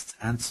tests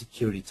and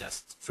security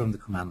tests from the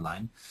command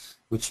line,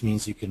 which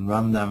means you can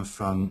run them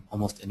from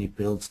almost any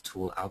build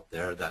tool out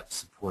there that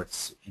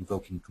supports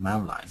invoking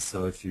command lines.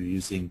 So if you're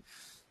using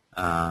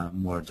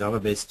more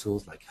Java-based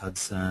tools like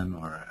Hudson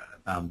or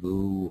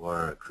Bamboo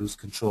or Cruise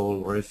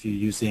Control, or if you're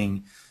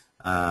using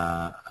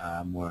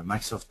more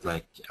Microsoft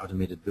like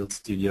Automated Build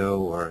Studio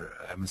or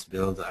MS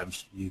Build,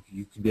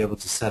 you can be able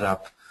to set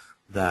up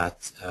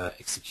that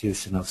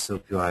execution of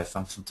SoapUI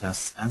functional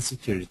tests and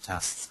security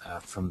tests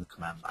from the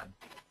command line.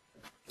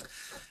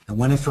 And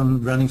when it's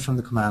running from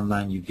the command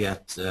line,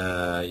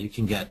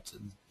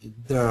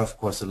 there are of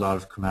course a lot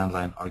of command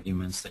line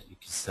arguments that you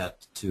can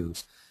set to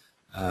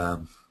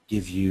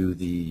give you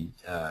the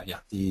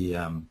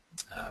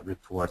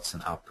reports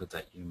and output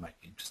that you might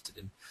be interested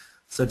in.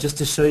 So just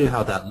to show you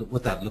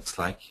what that looks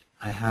like,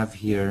 I have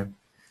here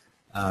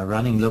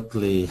running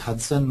locally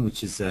Hudson,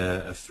 which is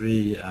a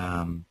free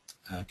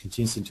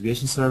continuous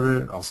integration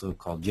server, also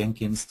called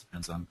Jenkins,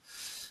 depends on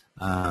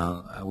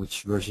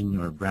which version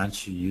or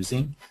branch you're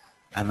using.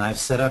 And I've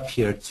set up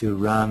here to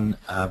run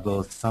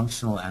both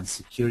functional and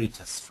security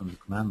tests from the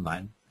command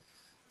line.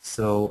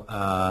 So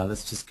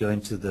let's just go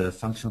into the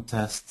functional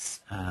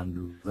tests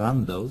and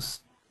run those.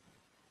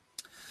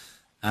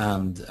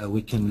 And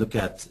we can look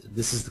at,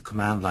 this is the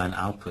command line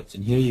output.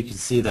 And here you can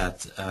see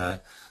that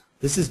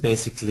this is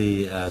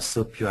basically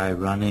SoapUI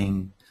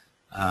running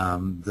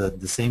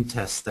the same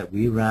tests that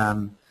we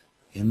ran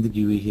in the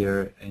GUI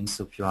here in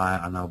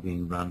SoapUI are now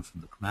being run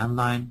from the command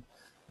line.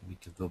 We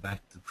can go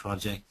back to the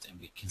project and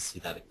we can see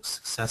that it was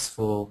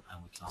successful,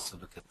 and we can also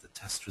look at the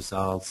test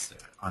results. There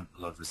aren't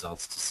a lot of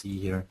results to see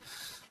here.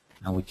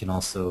 And we can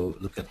also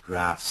look at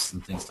graphs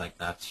and things like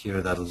that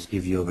here. That'll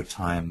give you over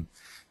time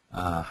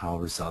how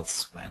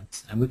results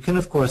went. And we can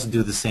of course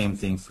do the same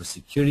thing for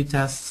security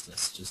tests.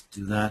 Let's just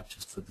do that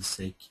just for the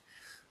sake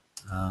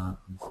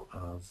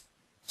of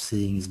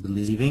seeing is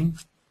believing.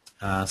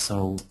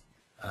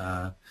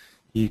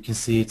 You can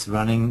see it's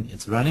running the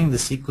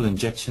SQL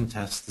injection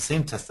test, the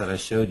same test that I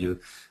showed you.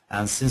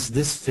 And since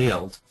this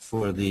failed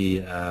for the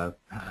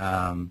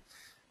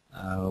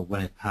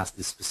when it passed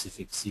this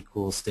specific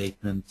SQL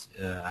statement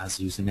as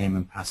username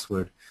and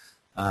password,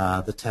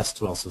 the test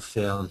will also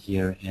fail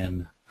here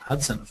in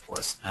Hudson, of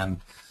course.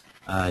 And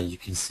you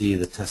can see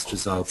the test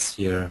results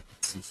here.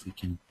 Let's see if we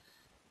can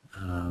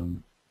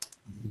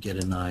get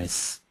a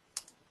nice.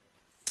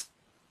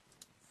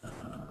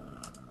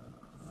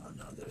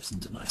 No, there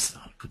isn't a nice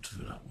output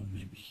for that one.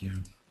 Maybe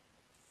here.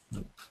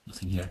 Nope,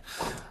 nothing here.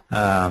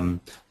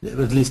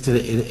 At least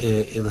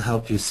it'll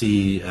help you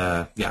see,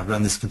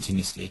 run this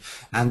continuously.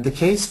 And the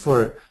case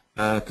for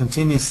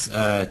continuous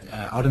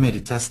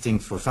automated testing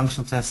for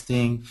functional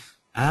testing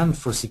and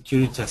for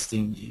security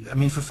testing, I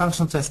mean, for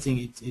functional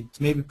testing, it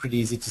may be pretty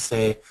easy to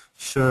say,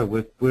 sure,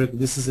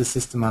 this is a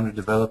system under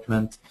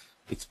development.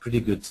 It's pretty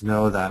good to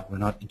know that we're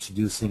not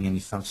introducing any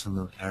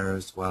functional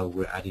errors while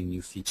we're adding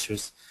new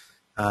features.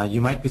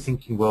 You might be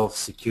thinking, well,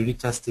 security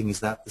testing,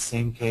 is that the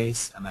same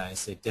case? And I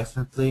say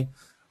definitely.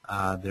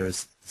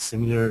 There's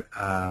similar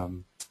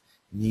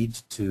need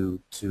to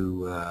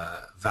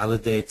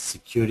validate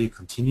security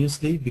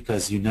continuously,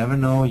 because you never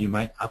know, you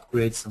might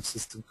upgrade some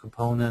system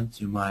component,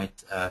 you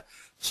might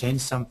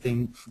change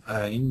something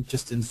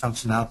just in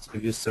functionality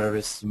of your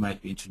service, you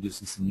might be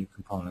introducing some new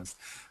components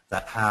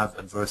that have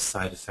adverse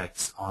side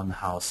effects on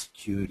how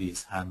security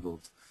is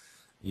handled.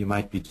 You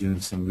might be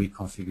doing some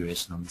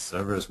reconfiguration on the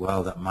server as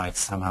well that might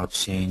somehow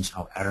change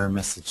how error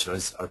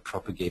messages are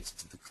propagated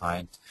to the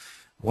client,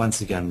 once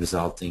again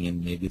resulting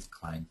in maybe the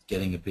client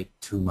getting a bit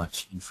too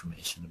much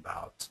information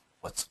about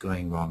what's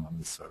going wrong on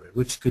the server,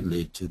 which could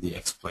lead to the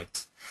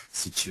exploit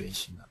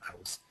situation that I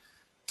was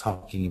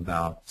talking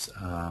about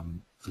a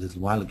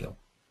little while ago.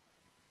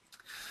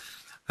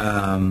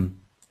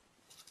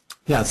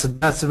 Yeah, so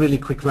that's a really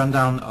quick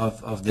rundown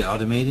of the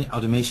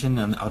automation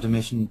and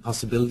automation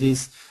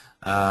possibilities.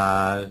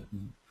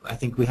 I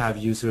think we have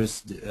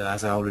users,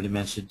 as I already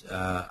mentioned,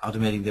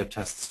 automating their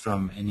tests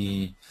from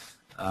any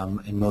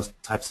in most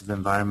types of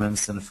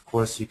environments, and of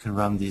course you can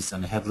run these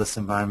on a headless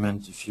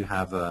environment. If you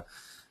have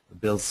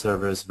build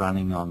servers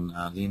running on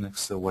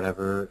Linux or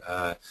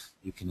whatever,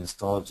 you can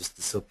install just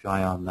the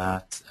SoapUI on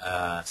that.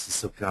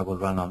 So SoapUI will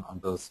run on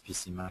both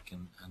PC, Mac,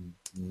 and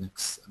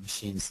Linux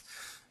machines,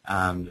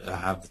 and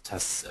have the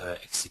tests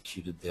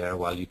executed there,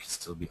 while you can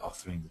still be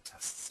authoring the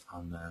tests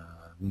on the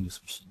Windows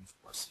machine, of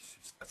course,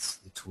 if that's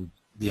the tool,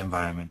 the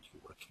environment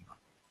you're working on.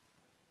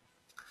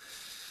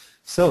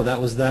 So that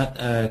was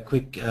that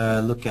quick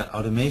look at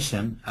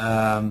automation.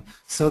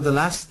 So the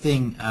last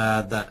thing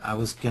that I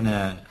was going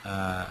to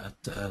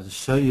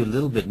show you a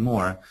little bit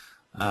more,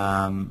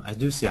 I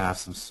do see I have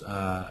some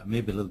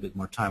maybe a little bit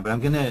more time, but I'm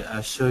going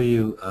to show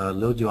you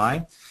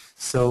LoadUI.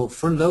 So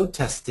for load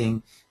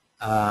testing,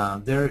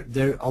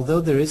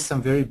 although there is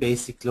some very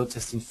basic load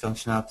testing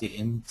functionality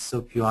in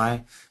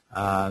SoapUI,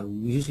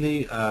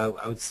 usually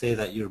I would say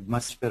that you're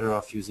much better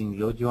off using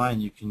LoadUI,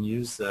 and you can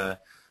use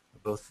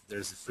both.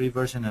 There's a free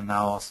version and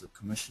now also a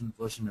commercial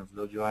version of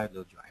LoadUI,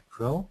 LoadUI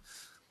Pro,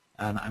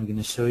 and I'm going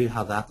to show you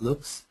how that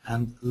looks.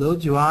 And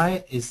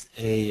LoadUI is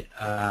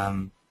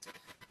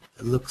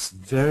looks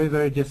very,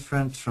 very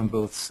different from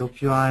both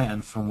SoapUI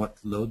and from what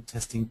load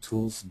testing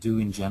tools do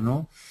in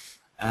general.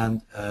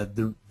 And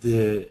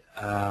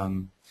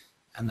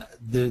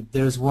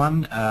there's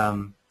one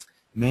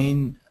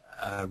main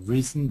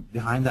reason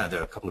behind that. There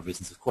are a couple of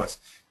reasons, of course.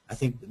 I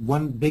think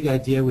one big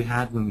idea we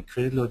had when we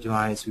created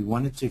LoadUI is we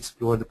wanted to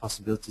explore the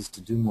possibilities to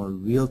do more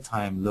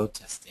real-time load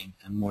testing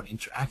and more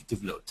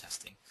interactive load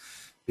testing.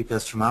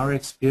 Because from our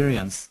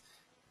experience,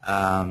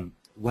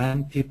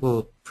 when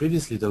people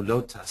previously do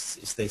load tests,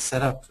 is they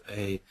set up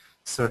a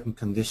certain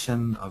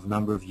condition of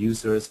number of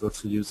users,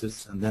 virtual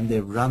users, and then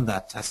they run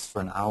that test for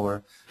an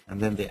hour,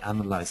 and then they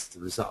analyze the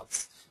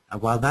results.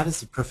 And while that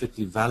is a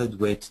perfectly valid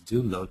way to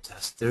do load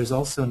tests, there's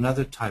also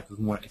another type of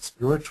more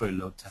exploratory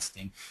load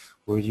testing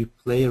where you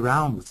play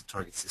around with the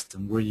target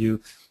system, where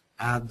you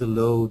add the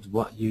load,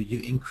 you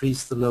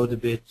increase the load a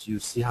bit, you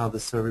see how the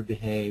server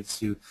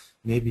behaves,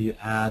 maybe you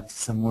add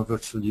some more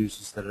virtual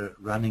users that are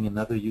running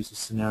another user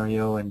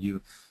scenario, and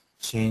you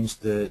change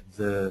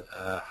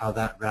how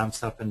that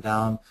ramps up and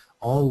down,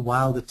 all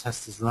while the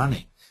test is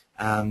running.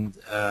 And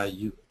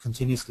you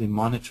continuously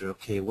monitor,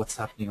 okay, what's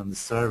happening on the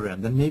server,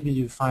 and then maybe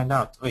you find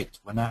out, wait,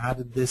 when I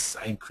added this,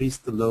 I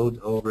increased the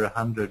load over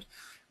 100,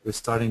 we're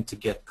starting to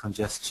get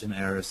congestion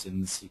errors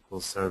in the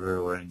SQL Server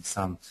or in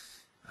some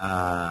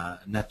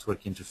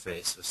network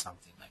interface or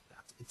something like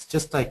that. It's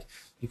just like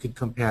you could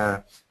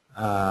compare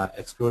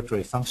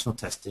exploratory functional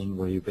testing,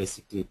 where you're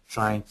basically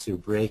trying to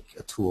break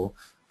a tool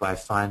by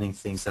finding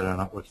things that are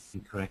not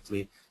working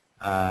correctly,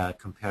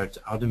 compared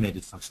to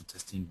automated functional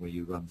testing, where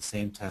you run the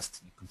same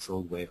test in a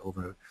controlled way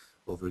over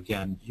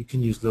again. You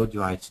can use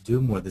LoadUI to do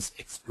more of this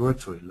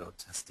exploratory load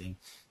testing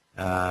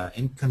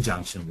in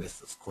conjunction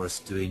with, of course,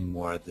 doing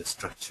more of the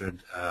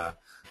structured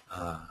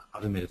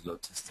automated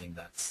load testing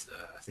that's,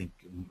 I think,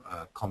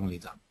 commonly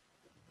done.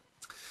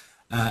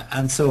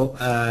 And so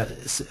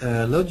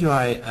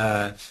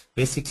LoadUI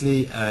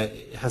basically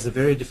has a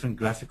very different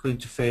graphical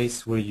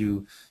interface, where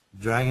you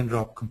drag and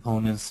drop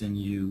components and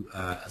you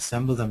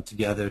assemble them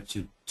together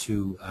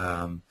to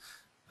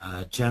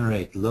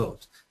generate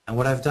load. And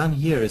what I've done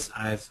here is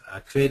I've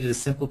created a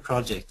simple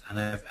project, and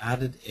I've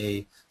added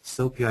a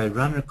SoapUI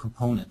runner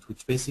component,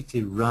 which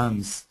basically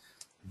runs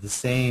the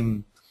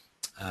same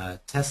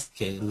test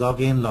case,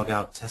 login,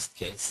 logout test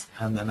case,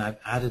 and then I've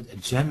added a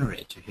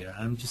generator here.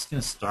 I'm just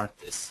going to start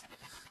this,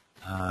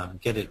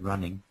 get it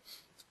running,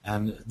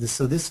 and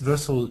so this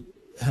virtual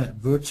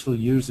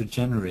user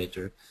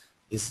generator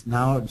is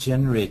now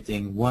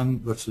generating one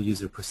virtual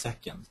user per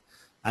second.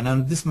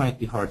 And this might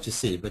be hard to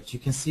see, but you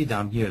can see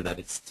down here that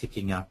it's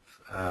ticking up.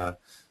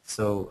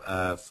 For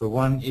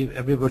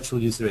every virtual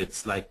user,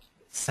 it's like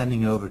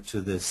sending over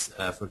to this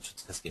virtual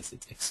test case,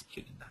 it's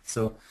executing that.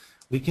 So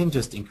we can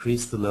just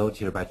increase the load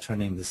here by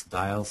turning this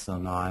dial. So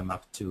now I'm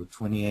up to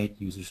 28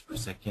 users per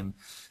second.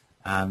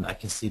 And I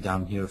can see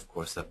down here, of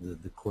course, that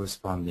the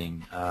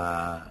corresponding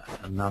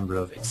number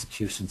of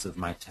executions of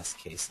my test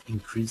case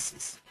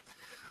increases.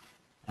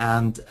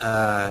 And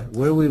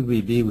where will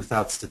we be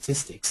without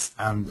statistics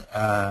and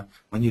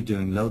when you're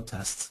doing load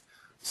tests?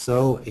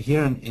 So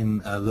here in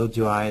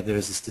LoadUI,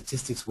 there's a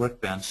statistics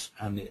workbench,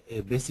 and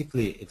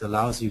it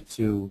allows you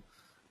to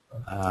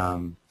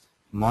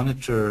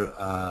monitor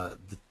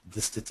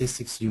the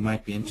statistics you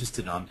might be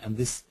interested on. And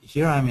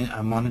here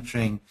I'm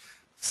monitoring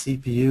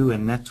CPU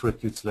and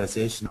network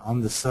utilization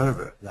on the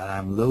server that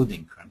I'm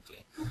loading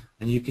currently.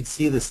 And you can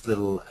see this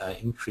little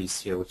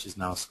increase here, which is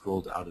now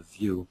scrolled out of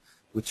view,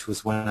 which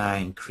was when I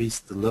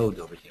increased the load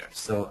over here.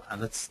 So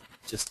let's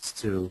just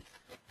to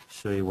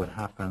show you what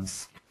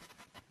happens.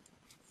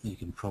 You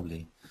can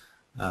probably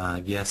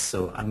guess.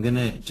 So I'm going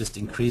to just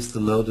increase the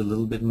load a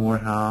little bit more.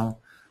 How?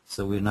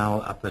 So we're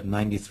now up at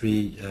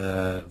 93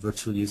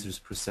 virtual users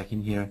per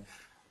second here.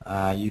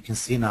 you can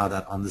see now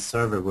that on the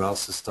server we're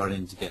also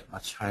starting to get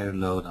much higher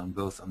load on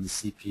both on the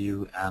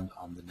CPU and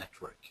on the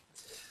network.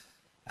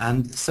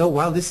 And so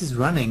while this is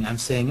running, I'm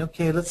saying,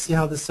 okay, let's see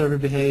how the server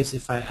behaves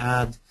if I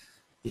add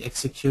the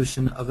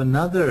execution of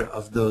another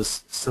of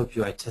those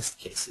SoapUI test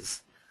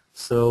cases.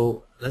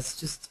 So let's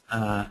just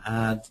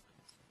add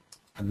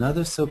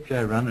another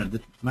SoapUI runner.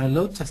 My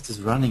load test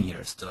is running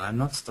here still. I'm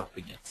not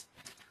stopping it.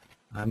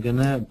 I'm going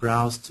to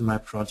browse to my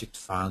project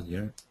file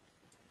here.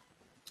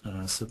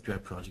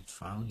 SoapUI project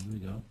file, here we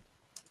go.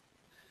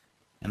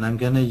 And I'm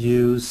going to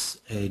use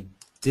a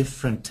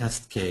different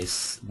test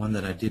case, one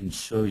that I didn't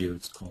show you.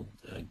 It's called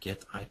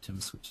get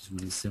items, which is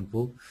really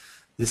simple.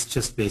 This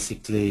just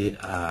basically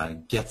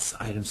gets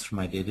items from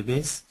my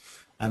database.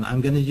 And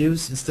I'm going to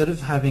use, instead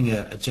of having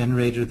a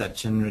generator that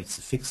generates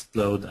a fixed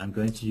load, I'm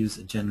going to use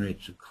a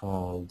generator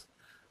called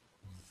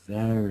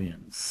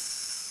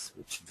variance,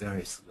 which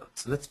varies the load.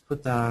 So let's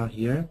put that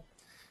here.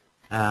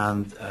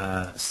 And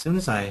as soon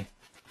as I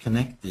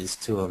connect these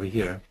two over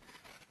here,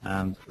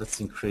 and let's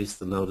increase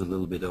the load a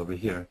little bit over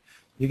here,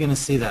 you're going to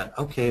see that,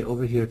 okay,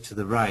 over here to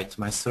the right,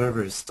 my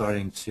server is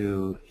starting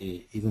to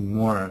even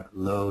more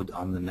load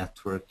on the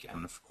network,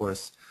 and of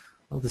course,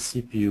 well, the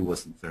CPU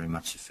wasn't very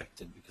much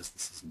affected because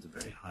this isn't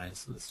very high,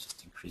 so let's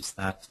just increase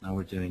that. Now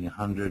we're doing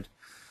 100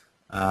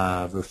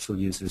 virtual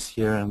users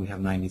here, and we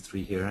have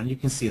 93 here, and you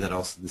can see that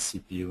also the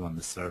CPU on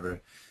the server,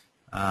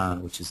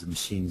 which is a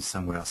machine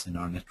somewhere else in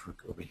our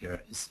network over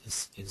here,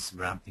 is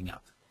ramping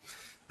up.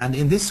 And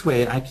in this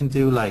way, I can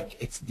do like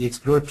the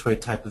exploratory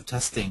type of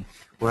testing,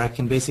 where I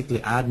can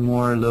basically add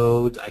more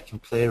load, I can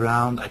play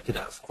around, I could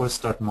of course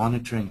start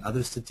monitoring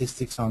other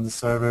statistics on the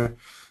server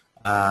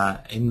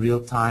in real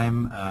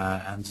time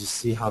and just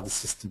see how the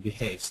system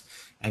behaves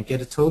and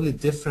get a totally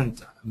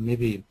different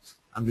maybe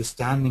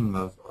understanding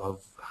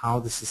of how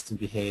the system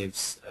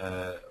behaves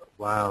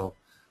while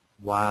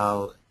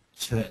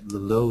the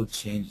load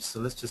changes.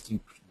 So let's just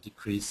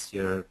decrease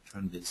here,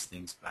 turn these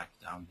things back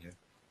down here.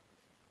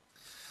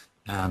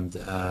 And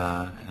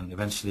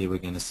eventually we're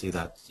going to see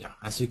that, yeah,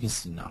 as you can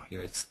see now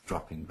here, it's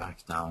dropping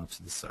back down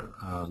to the server.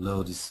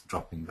 Load is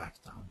dropping back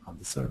down on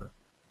the server.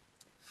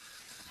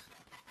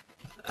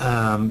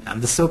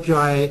 And the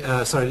SoapUI,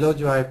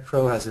 LoadUI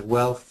Pro has a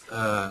wealth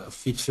of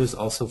features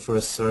also for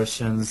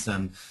assertions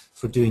and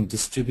for doing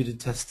distributed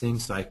testing.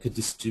 So I could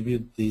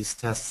distribute these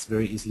tests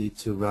very easily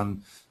to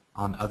run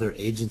on other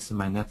agents in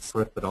my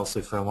network, but also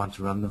if I want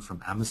to run them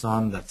from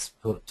Amazon, that's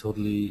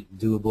totally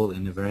doable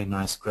in a very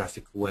nice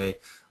graphical way.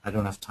 I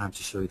don't have time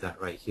to show you that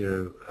right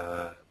here,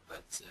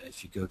 but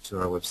if you go to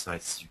our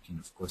websites, you can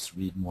of course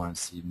read more and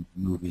see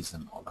movies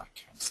and all that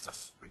kind of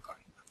stuff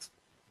regarding that.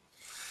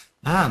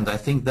 And I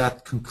think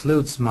that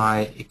concludes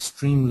my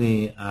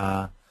extremely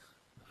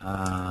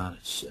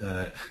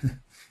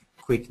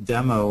quick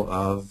demo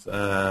of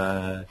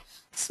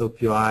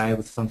SoapUI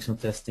with functional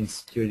testing,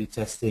 security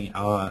testing,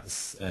 our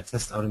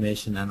test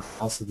automation, and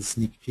also the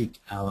sneak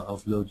peek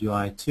of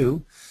LoadUI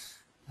 2.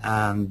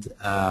 And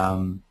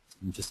I'm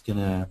just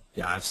gonna,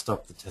 yeah, I've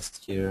stopped the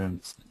test here. I'm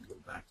just gonna go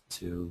back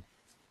to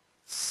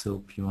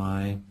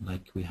SoapUI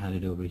like we had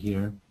it over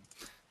here,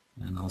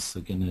 and also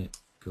gonna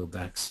go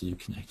back so you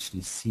can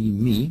actually see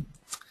me.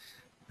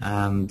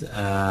 And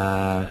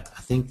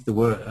I think the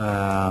word,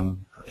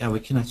 yeah, we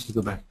can actually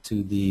go back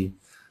to the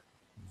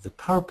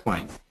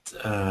PowerPoint.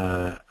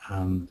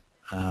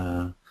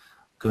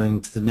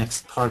 Going to the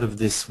next part of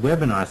this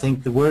webinar. I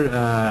think the word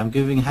I'm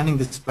handing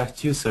this back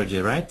to you,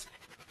 Sergey, right?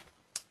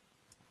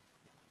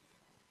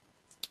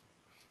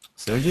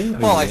 Sergey?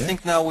 Well, I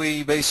think now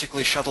we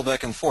basically shuttle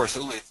back and forth.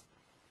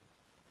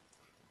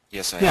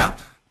 Yes, I am.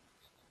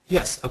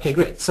 Yes. Okay.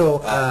 Great. So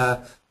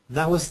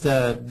that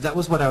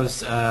was what I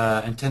was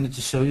intended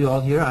to show you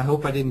all here. I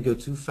hope I didn't go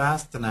too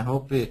fast, and I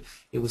hope it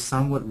was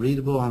somewhat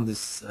readable on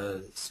this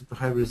super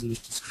high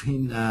resolution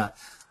screen,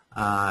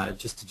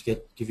 just to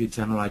give you a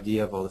general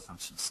idea of all the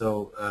functions.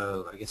 So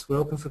I guess we're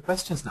open for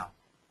questions now.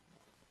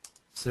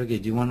 Sergey,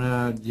 do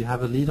you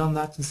have a lead on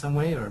that in some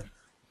way, or?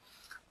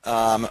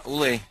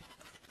 Ole.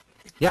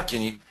 Yeah.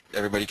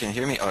 Everybody can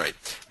hear me? All right.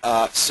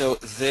 So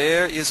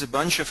there is a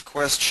bunch of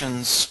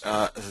questions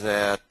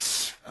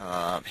that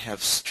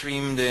have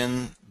streamed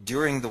in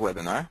during the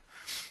webinar.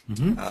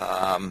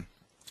 Mm-hmm.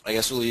 I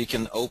guess, Ole, you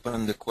can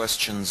open the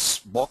questions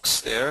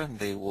box there.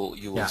 You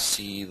will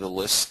see the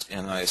list,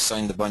 and I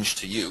assigned a bunch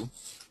to you.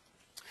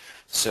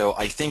 So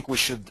I think we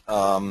should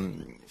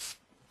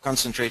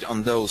concentrate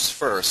on those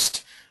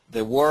first.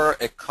 There were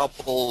a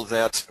couple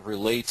that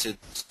related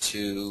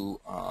to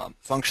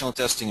functional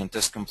testing and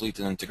test complete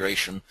and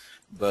integration,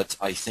 but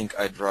I think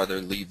I'd rather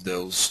leave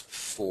those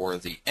for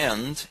the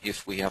end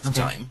if we have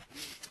time.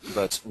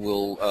 But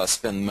we'll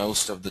spend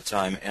most of the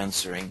time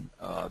answering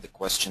the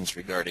questions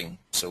regarding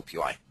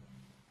SoapUI.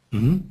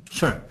 Mm-hmm.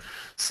 Sure.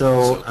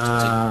 So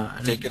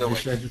take it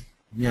away.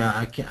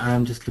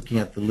 I'm just looking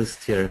at the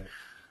list here.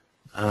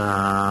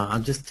 I'll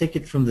just take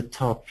it from the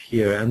top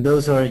here, and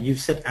those are, you've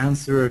said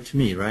answer to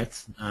me, right?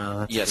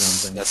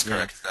 Yes, that's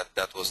correct.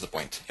 That was the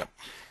point. Yep.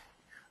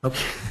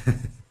 Okay.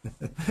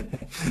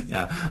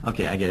 Yeah,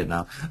 okay, I get it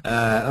now.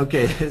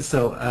 Okay,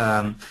 so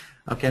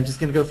okay, I'm just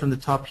going to go from the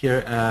top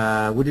here.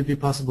 Would it be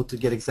possible to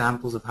get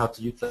examples of how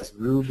to utilize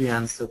Ruby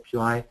and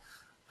SoapUI?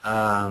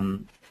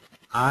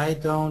 I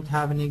don't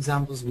have any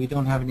examples. We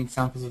don't have any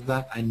examples of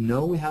that. I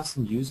know we have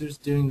some users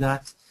doing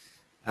that.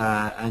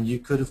 And you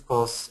could, of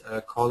course,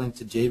 call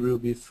into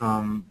JRuby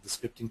from the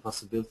scripting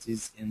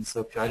possibilities in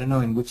SoapUI. I don't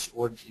know in which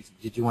order.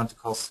 Did you want to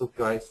call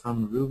SoapUI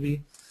from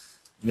Ruby?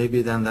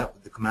 Maybe then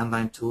the command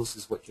line tools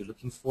is what you're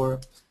looking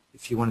for.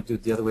 If you want to do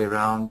it the other way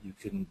around, you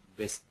can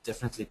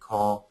definitely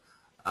call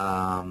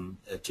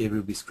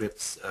JRuby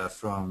scripts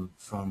from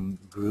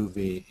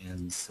Groovy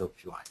in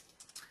SoapUI.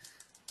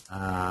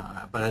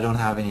 But I don't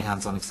have any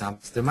hands-on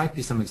examples. There might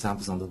be some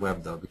examples on the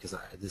web though, because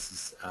this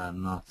is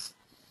not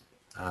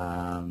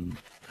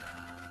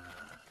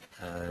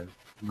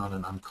not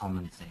an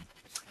uncommon thing.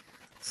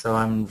 So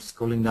I'm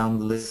scrolling down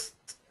the list.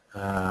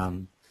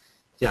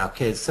 Yeah,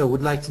 okay, so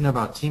would like to know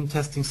about team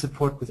testing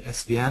support with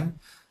SVN.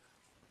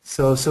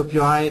 So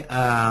SoapUI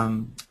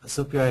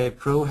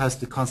Pro has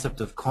the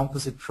concept of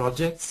composite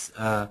projects,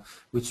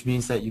 which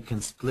means that you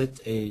can split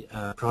a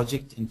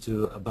project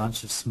into a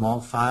bunch of small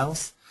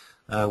files,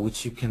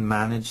 which you can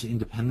manage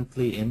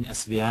independently in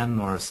SVN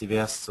or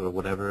CVS or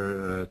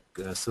whatever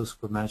source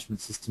code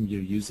management system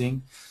you're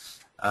using.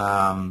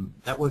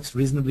 That works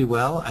reasonably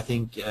well. I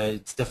think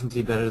it's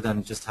definitely better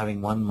than just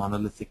having one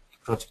monolithic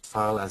project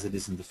file as it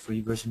is in the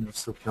free version of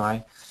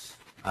SoapUI.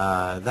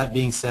 That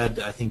being said,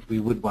 I think we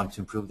would want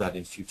to improve that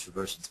in future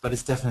versions, but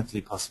it's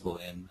definitely possible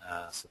in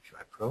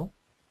SoapUI Pro.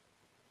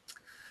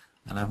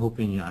 And I'm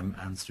hoping I'm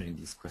answering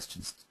these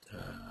questions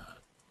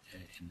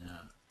in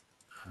a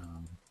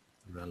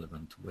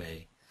relevant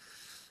way.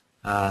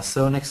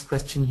 So next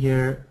question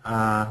here,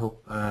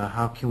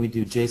 how can we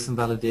do JSON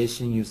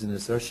validation using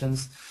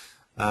assertions?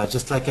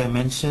 Just like I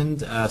mentioned,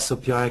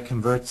 SoapUI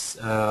converts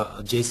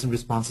JSON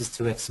responses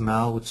to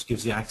XML, which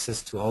gives you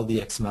access to all the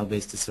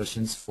XML-based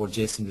assertions for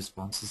JSON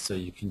responses, so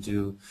you can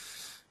do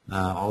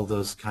all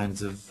those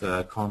kinds of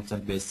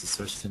content-based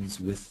assertions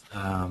with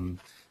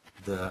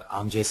the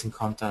JSON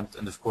content.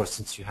 And of course,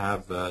 since you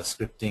have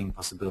scripting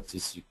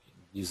possibilities,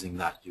 using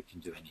that you can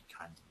do any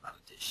kind of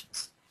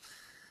validations.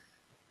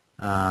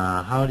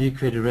 How do you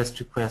create a REST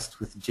request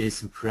with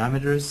JSON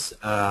parameters?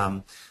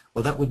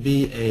 Well, that would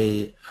be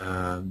a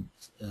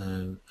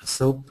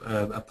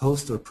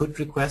post or put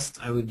request,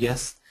 I would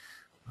guess.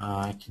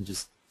 I can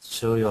just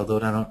show you, although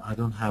I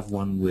don't have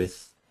one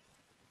with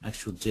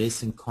actual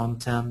JSON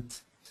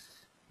content.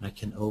 I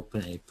can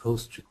open a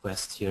post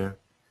request here.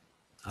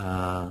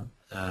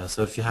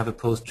 So if you have a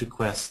post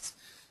request,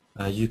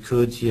 you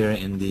could here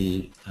in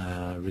the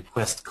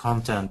request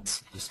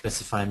content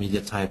specify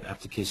media type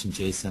application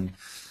JSON,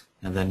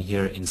 and then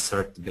here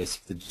insert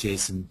basically the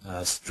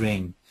JSON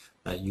string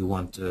that you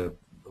want, a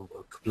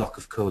block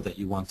of code that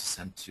you want to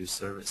send to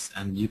service.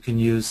 And you can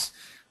use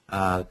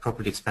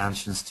property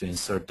expansions to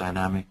insert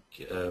dynamic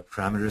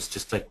parameters,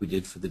 just like we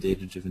did for the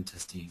data-driven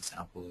testing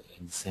example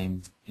in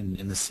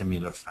a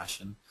similar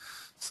fashion.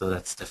 So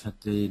that's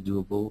definitely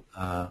doable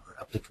or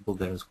applicable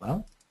there as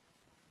well.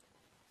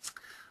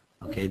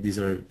 Okay, these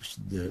are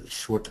the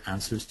short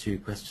answers to your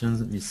questions.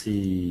 Let me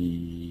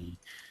see.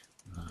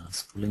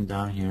 Scrolling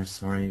down here,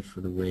 sorry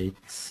for the wait.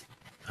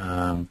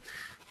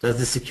 Does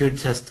the security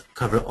test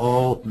cover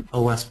all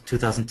OWASP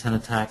 2010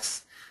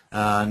 attacks?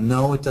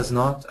 No, it does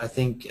not. I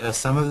think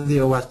some of the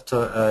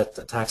OWASP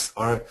attacks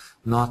are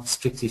not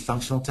strictly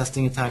functional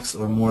testing attacks,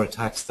 or more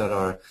attacks that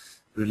are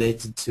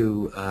related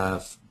to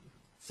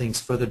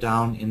things further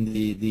down in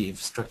the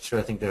infrastructure.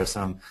 I think there are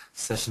some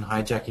session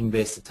hijacking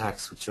based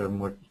attacks which are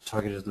more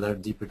targeted a little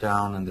deeper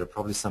down, and there are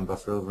probably some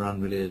buffer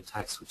overrun related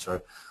attacks which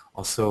are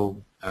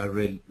also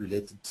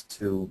related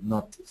to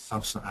not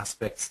functional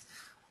aspects.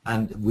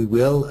 And we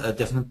will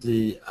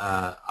definitely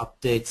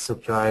update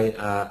SoapUI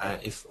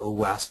if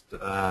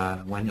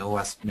OWASP, when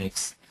OWASP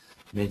makes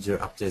major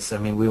updates. I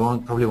mean, we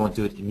probably won't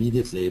do it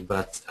immediately,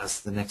 but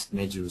as the next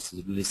major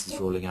release is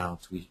rolling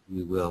out, we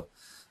will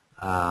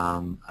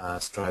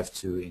strive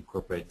to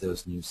incorporate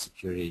those new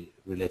security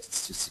related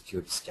to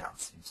security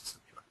scans into SoapUI.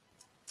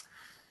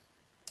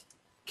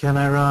 Can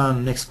I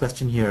run, next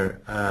question here,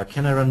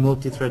 can I run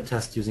multi-thread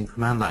tests using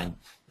command line?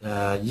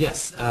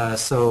 Yes,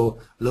 so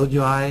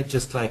LoadUI,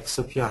 just like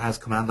SoapUI, has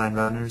command line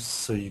runners,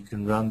 so you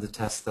can run the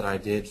tests that I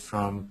did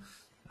from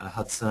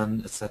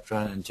Hudson,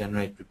 etc., and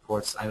generate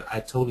reports.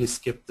 I totally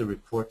skipped the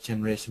report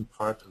generation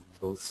part of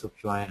both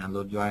SoapUI and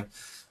LoadUI.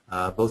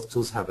 Both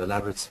tools have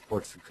elaborate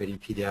support for creating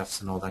PDFs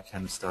and all that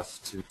kind of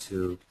stuff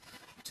to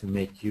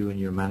make you and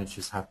your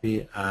managers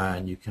happy,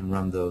 and you can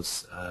run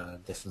those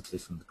definitely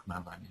from the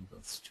command line in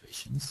both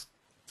situations.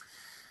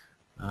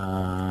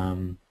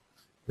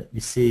 Let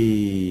me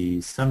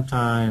see.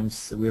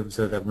 Sometimes we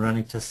observe that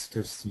running tests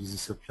using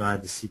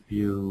SoapUI, the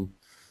CPU.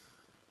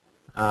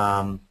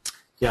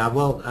 Yeah,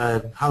 well,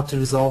 how to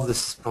resolve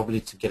this is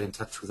probably to get in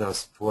touch with our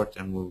support,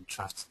 and we'll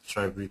try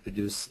to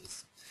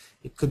reproduce.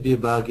 It could be a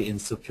bug in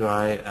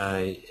SoapUI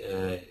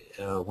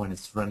when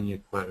it's running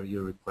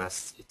your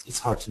requests. It's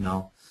hard to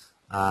know.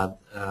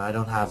 I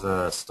don't have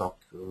a stock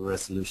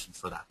resolution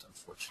for that,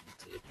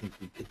 unfortunately. I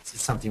think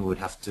it's something we would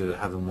have to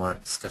have a more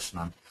discussion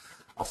on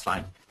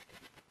offline.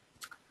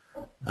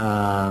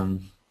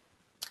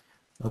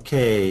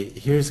 Okay,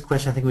 here's a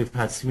question. I think we've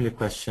had a similar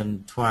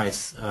question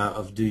twice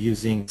of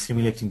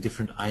simulating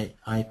different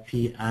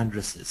IP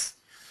addresses.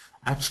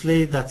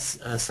 Actually, that's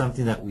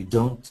something that we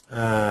don't.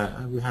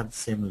 We had the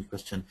same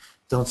question.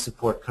 Don't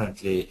support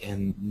currently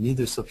in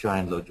neither SoapUI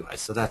and LoadUI.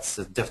 So that's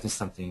definitely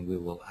something we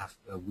will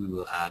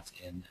add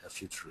in a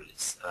future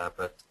release.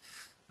 But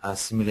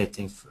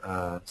simulating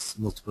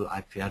multiple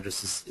IP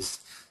addresses is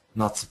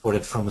not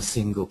supported from a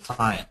single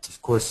client.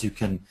 Of course, you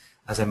can,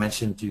 as I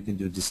mentioned, you can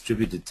do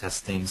distributed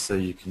testing, so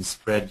you can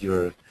spread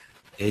your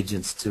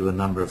agents to a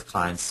number of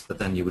clients, but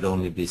then you would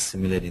only be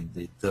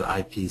simulating the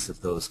IPs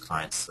of those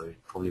clients, so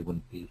it probably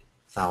wouldn't be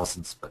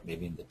thousands, but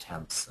maybe in the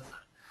tens at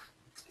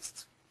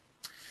least.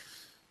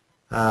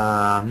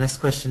 Next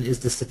question, is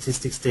the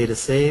statistics data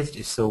saved?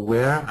 If so,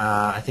 where?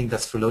 I think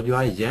that's for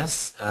LoadUI,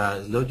 yes.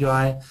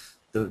 LoadUI,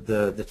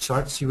 the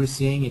charts you were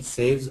seeing, it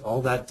saves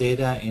all that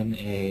data in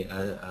a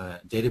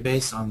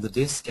database on the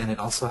disk, and it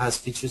also has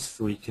features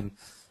where you can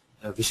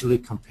visually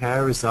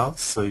compare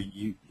results. So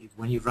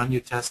when you run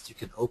your test, you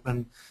can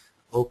open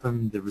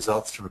the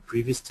results from a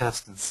previous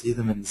test and see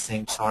them in the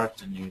same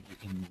chart, and you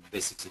can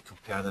basically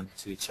compare them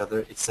to each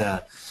other. It's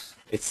a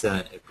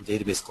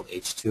database called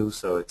H2,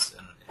 so it's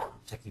a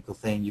technical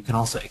thing. You can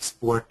also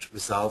export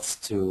results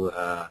to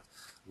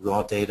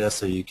raw data,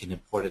 so you can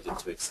import it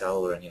into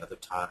Excel or any other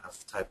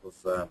type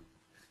of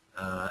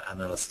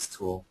analysis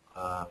tool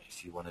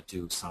if you want to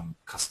do some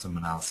custom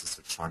analysis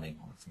or charting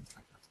or things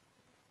like that.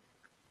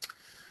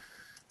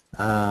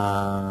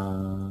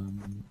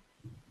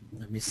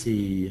 Let me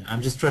see.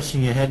 I'm just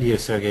rushing ahead here,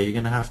 Sergey. You're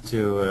going to have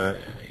to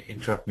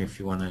interrupt me if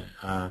you want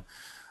to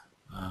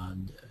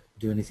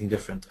do anything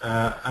different.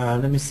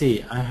 Let me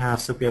see. I have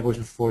SoapUI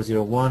version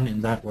 4.01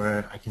 in that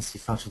where I can see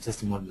functional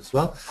testing module as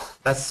well.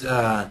 That's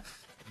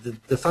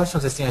the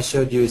functional testing I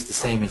showed you is the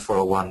same in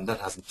 4.01. That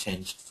hasn't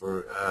changed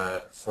for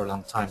a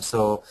long time.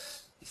 So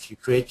if you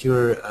create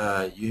you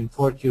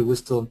import your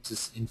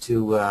WSDL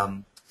into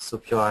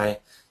SoapUI.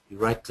 You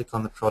right-click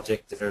on the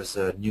project. There's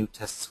a new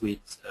test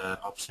suite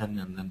option,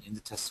 and then in the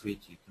test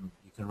suite you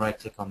can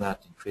right-click on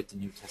that and create a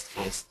new test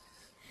case.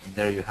 And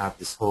there you have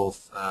this whole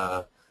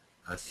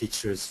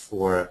features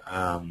for.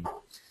 Well,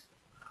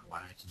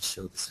 I can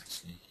show this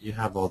actually. You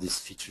have all these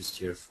features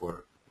here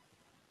for.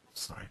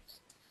 Sorry.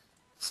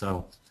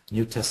 So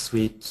new test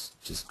suite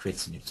just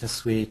creates a new test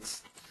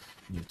suite.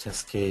 New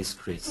test case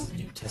creates a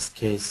new test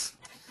case.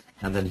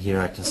 And then here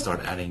I can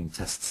start adding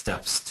test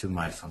steps to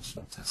my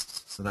functional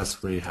tests. So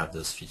that's where you have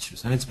those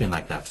features. And it's been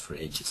like that for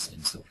ages in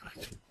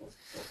SoapUI.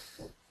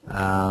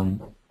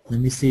 Let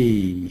me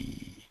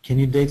see. Can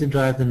you data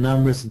drive the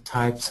numbers and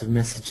types of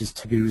messages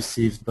to be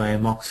received by a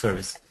mock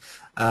service?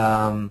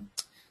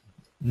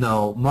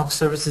 No, mock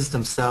services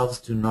themselves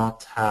do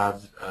not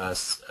have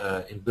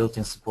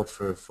built-in support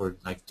for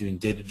like doing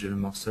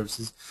data-driven mock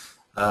services.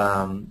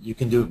 You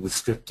can do it with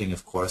scripting,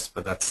 of course,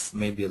 but that's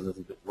maybe a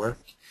little bit work.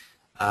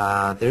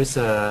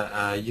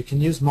 You can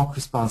use mock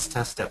response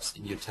test steps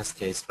in your test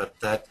case, but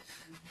that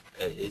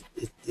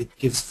it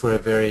gives for a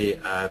very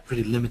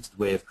pretty limited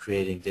way of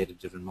creating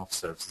data-driven mock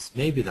services.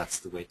 Maybe that's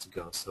the way to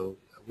go. So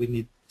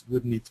we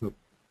would need to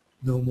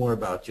know more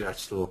about your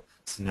actual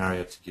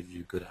scenario to give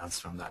you a good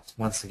answer on that.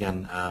 Once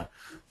again, I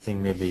think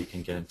maybe you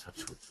can get in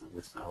touch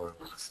with our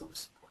customer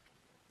support.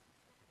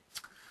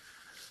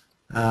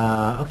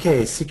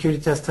 Okay, security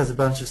test has a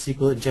bunch of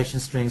SQL injection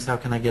strings. How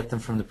can I get them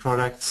from the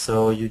product?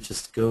 So you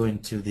just go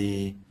into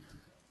the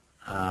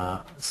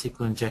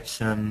SQL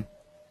injection.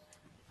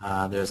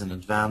 There's an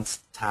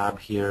advanced tab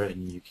here,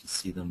 and you can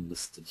see them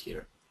listed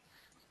here.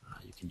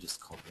 You can just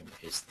copy and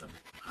paste them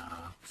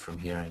from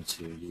here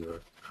into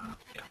your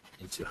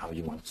into how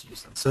you want to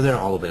use them. So they're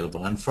all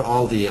available, and for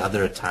all the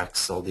other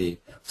attacks, all the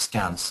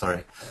scans,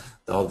 sorry,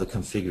 all the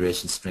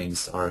configuration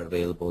strings are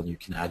available. You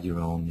can add your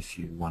own if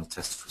you want to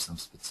test for some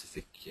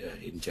specific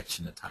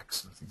injection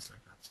attacks or things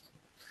like that.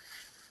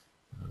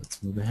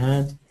 Let's move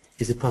ahead.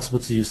 Is it possible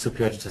to use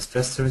SoapUI to test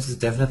REST services?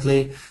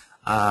 Definitely.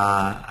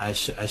 I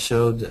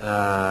showed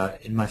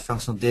in my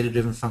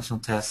data-driven functional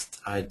test.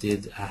 I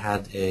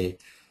had a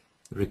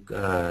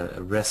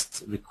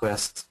REST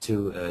request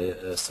to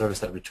a service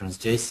that returns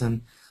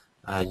JSON.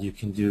 You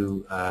can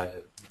do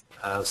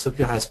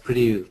SoapUI has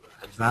pretty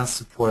advanced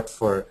support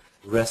for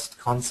REST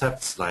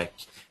concepts like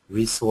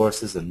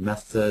resources and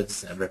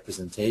methods and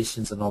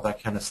representations and all that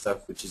kind of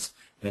stuff, which is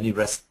many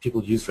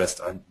people use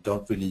REST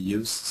don't really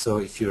use. So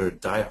if you're a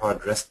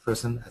die-hard REST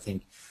person, I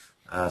think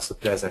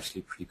SoapUI is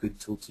actually a pretty good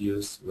tool to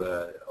use,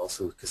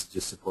 also because it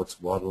just supports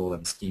WADL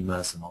and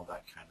schemas and all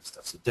that kind of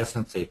stuff. So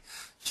definitely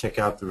check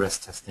out the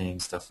REST testing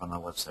stuff on our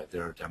website.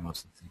 There are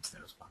demos and things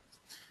there as well.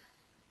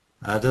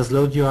 Does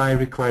LoadUI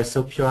require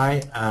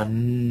SoapUI?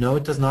 No,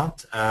 it does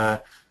not.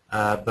 I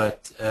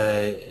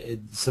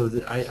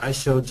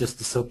showed just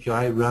the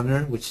SoapUI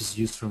runner, which is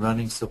used for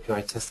running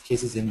SoapUI test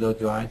cases in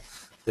LoadUI.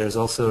 There's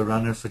also a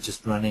runner for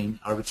just running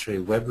arbitrary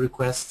web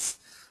requests.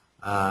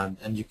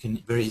 And you can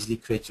very easily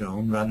create your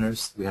own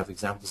runners. We have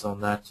examples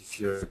on that if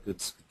you're a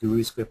good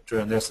GUI scripter,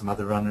 and there's some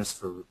other runners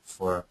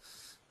for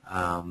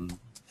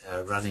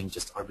running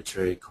just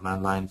arbitrary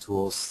command line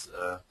tools.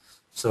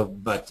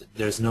 But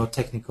there's no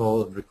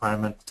technical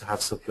requirement to have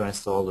SoapUI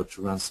installed or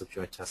to run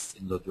SoapUI tests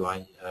in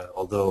LoadUI,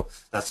 although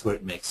that's where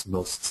it makes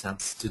most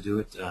sense to do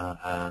it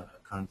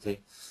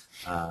currently.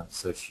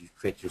 So if you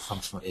create your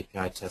functional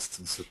API tests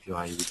in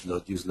SoapUI, you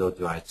would use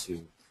LoadUI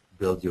to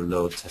build your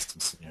load testing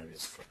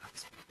scenarios for that.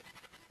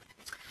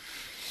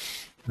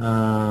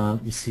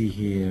 Let me see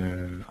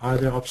here. Are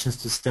there options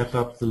to step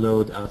up the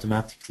load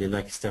automatically,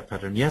 like a step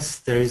pattern? Yes,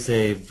 there is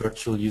a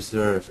virtual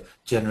user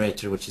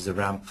generator, which is a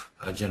ramp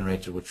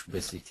generator, which will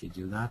basically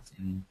do that.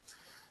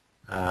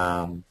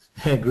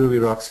 Groovy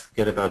rocks,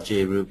 forget about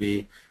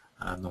JRuby.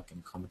 I'm not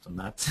going to comment on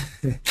that.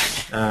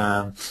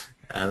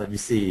 Let me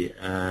see.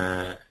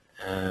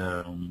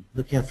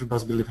 Looking at the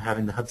possibility of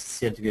having the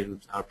Hudson integrated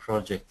with our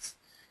project,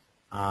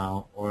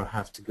 or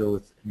have to go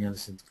with any other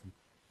system.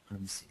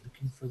 Let me see.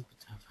 Looking for the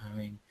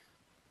having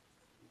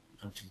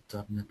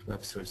 .NET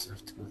web service,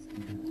 have to go with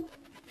the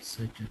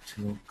second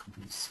tool,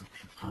 complete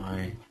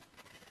SoapUI.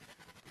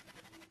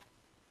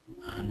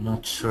 I'm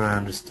not sure I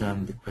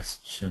understand the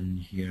question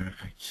here.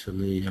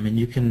 Actually, I mean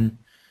you can.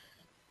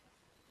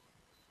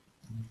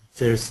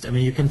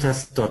 You can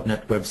test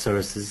 .NET web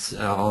services.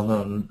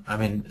 Although I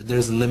mean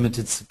there's a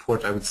limited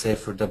support, I would say,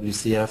 for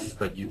WCF,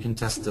 but you can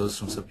test those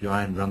from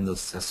SoapUI and run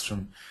those tests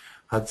from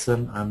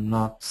Hudson. I'm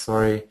not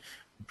sorry.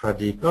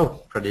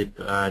 Pradeep,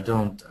 I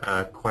don't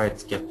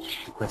quite get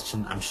the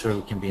question. I'm sure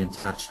we can be in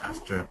touch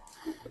after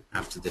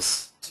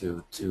this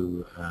to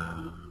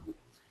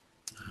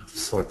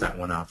sort that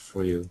one out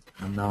for you.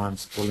 And now I'm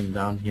scrolling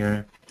down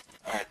here.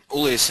 All right,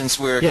 Ole, since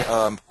we're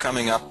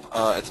coming up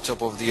at the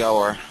top of the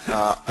hour,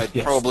 I'd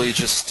probably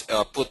just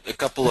put a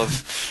couple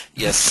of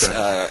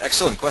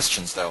excellent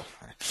questions though.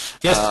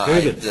 Yes,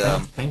 very good.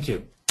 Thank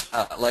you.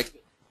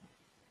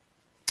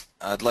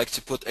 I'd like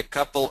to put a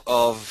couple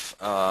of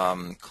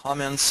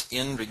comments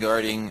in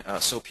regarding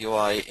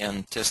SoapUI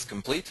and Test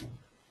Complete.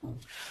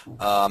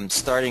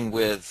 Starting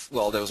with,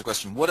 well, there was a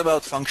question, what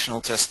about functional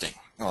testing?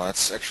 Well,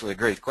 that's actually a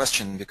great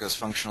question because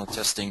functional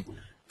testing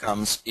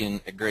comes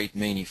in a great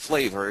many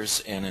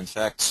flavors, and in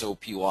fact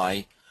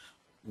SoapUI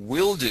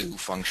will do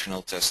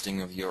functional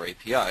testing of your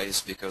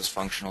APIs, because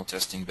functional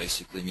testing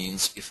basically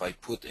means if I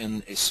put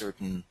in a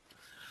certain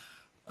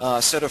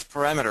set of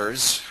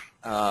parameters,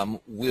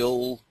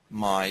 will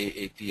my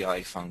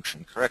API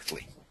function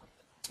correctly?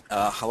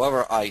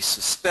 However, I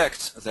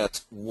suspect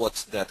that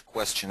what that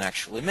question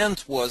actually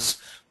meant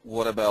was,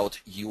 what about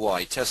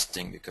UI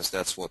testing, because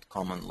that's what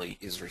commonly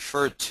is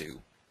referred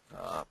to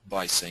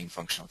by saying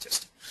functional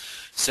testing.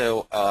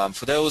 So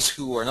for those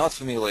who are not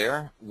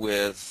familiar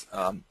with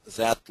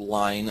that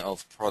line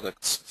of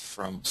products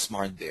from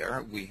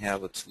SmartBear, we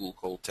have a tool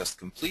called Test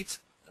Complete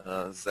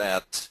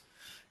that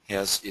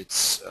has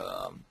its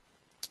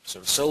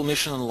sort of sole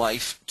mission in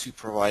life to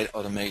provide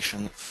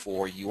automation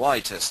for UI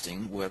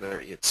testing,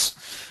 whether it's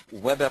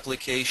web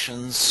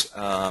applications,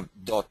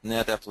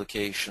 .NET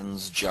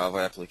applications, Java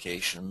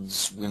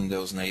applications,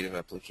 Windows native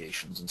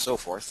applications, and so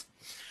forth.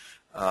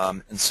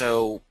 And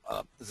so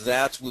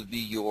that would be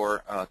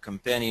your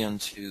companion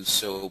to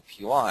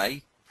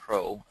SoapUI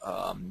Pro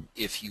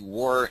if you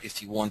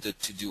wanted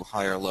to do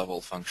higher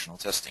level functional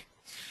testing.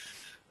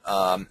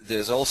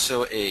 There's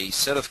also a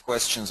set of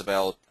questions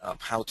about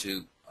how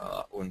to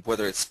and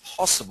whether it's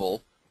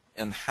possible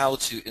and how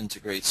to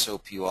integrate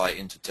SoapUI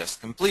into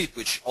Test Complete,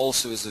 which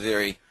also is a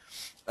very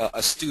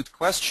astute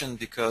question,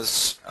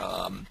 because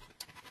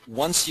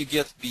once you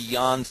get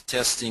beyond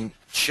testing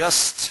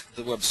just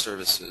the web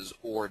services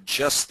or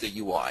just the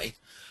UI,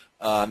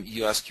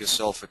 you ask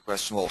yourself a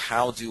question, well,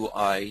 how do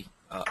I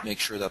make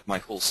sure that my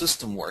whole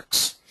system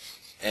works?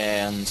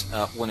 And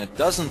when it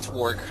doesn't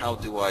work, how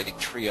do I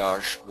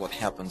triage what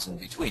happens in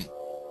between?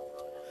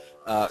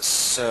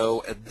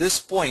 So at this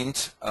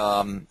point,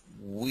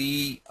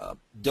 we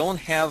don't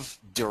have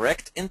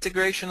direct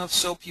integration of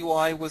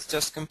SoapUI with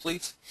Test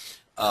Complete.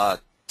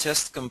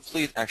 Test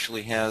Complete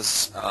actually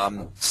has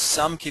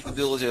some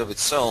capability of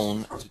its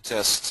own to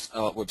test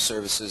web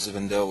services,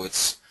 even though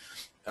it's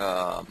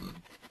a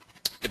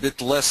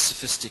bit less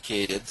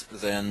sophisticated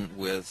than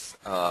with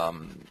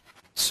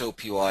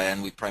SoapUI,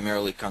 and we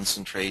primarily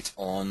concentrate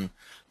on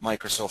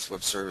Microsoft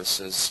Web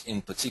Services,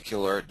 in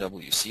particular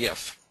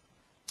WCF.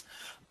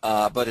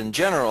 But in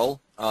general,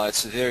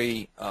 it's a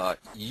very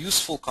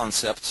useful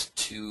concept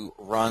to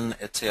run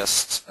a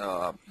test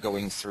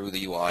going through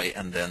the UI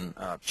and then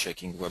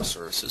checking web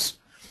services,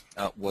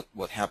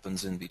 what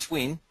happens in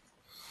between.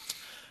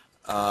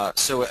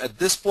 So at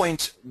this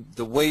point,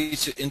 the way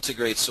to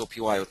integrate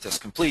SoapUI with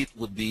Test Complete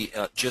would be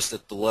just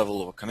at the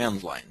level of a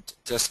command line.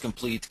 Test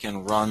Complete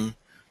can run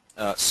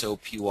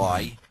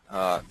SoapUI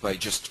by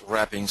just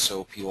wrapping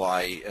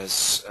SoapUI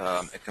as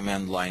a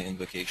command line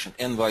invocation,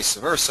 and vice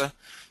versa.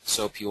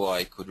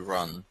 SoapUI could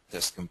run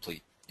Test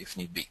Complete if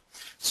need be.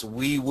 So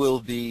we will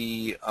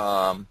be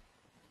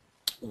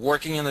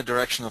working in the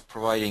direction of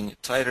providing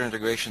tighter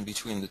integration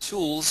between the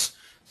tools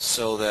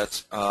so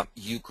that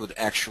you could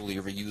actually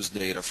reuse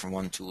data from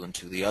one tool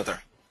into the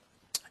other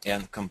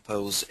and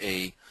compose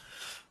a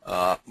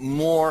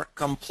more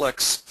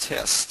complex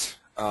test,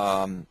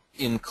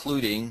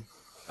 including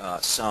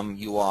some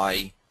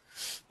UI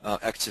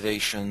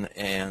activation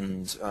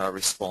and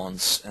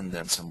response, and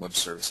then some web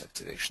service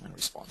activation and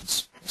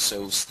response.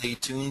 So stay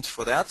tuned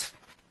for that.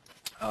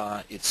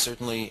 It's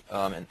certainly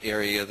an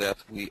area that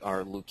we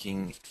are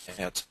looking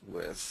at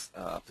with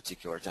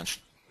particular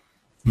attention.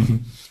 Mm-hmm.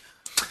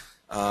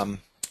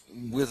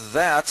 With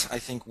that, I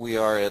think we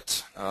are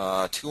at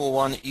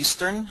 2:01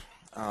 Eastern.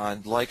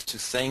 I'd like to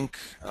thank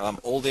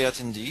all the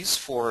attendees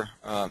for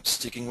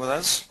sticking with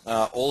us.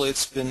 Ole,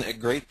 it's been a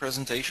great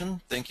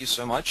presentation. Thank you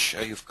so much.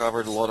 You've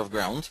covered a lot of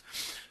ground.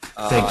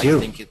 Thank you. I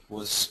think it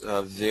was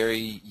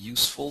very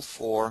useful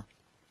for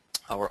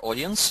our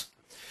audience.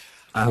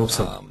 I hope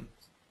so.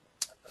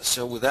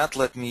 So with that,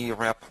 let me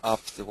wrap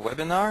up the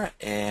webinar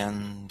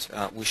and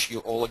wish you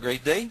all a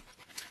great day.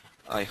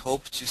 I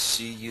hope to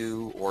see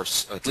you, or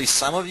at least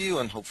some of you,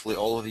 and hopefully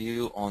all of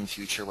you, on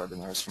future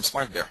webinars from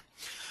SmartBear.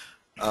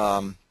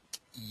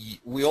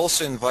 We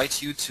also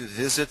invite you to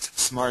visit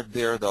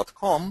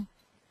smartbear.com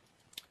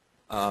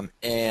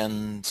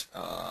and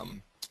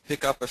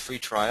pick up a free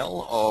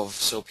trial of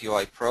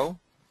SoapUI Pro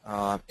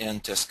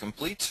and Test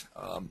Complete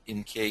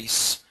in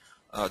case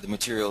the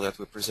material that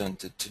we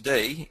presented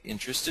today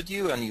interested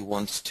you and you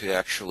want to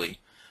actually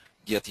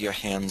get your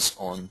hands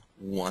on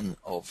one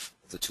of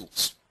the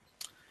tools.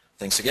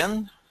 Thanks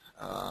again.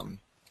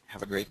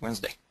 Have a great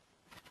Wednesday.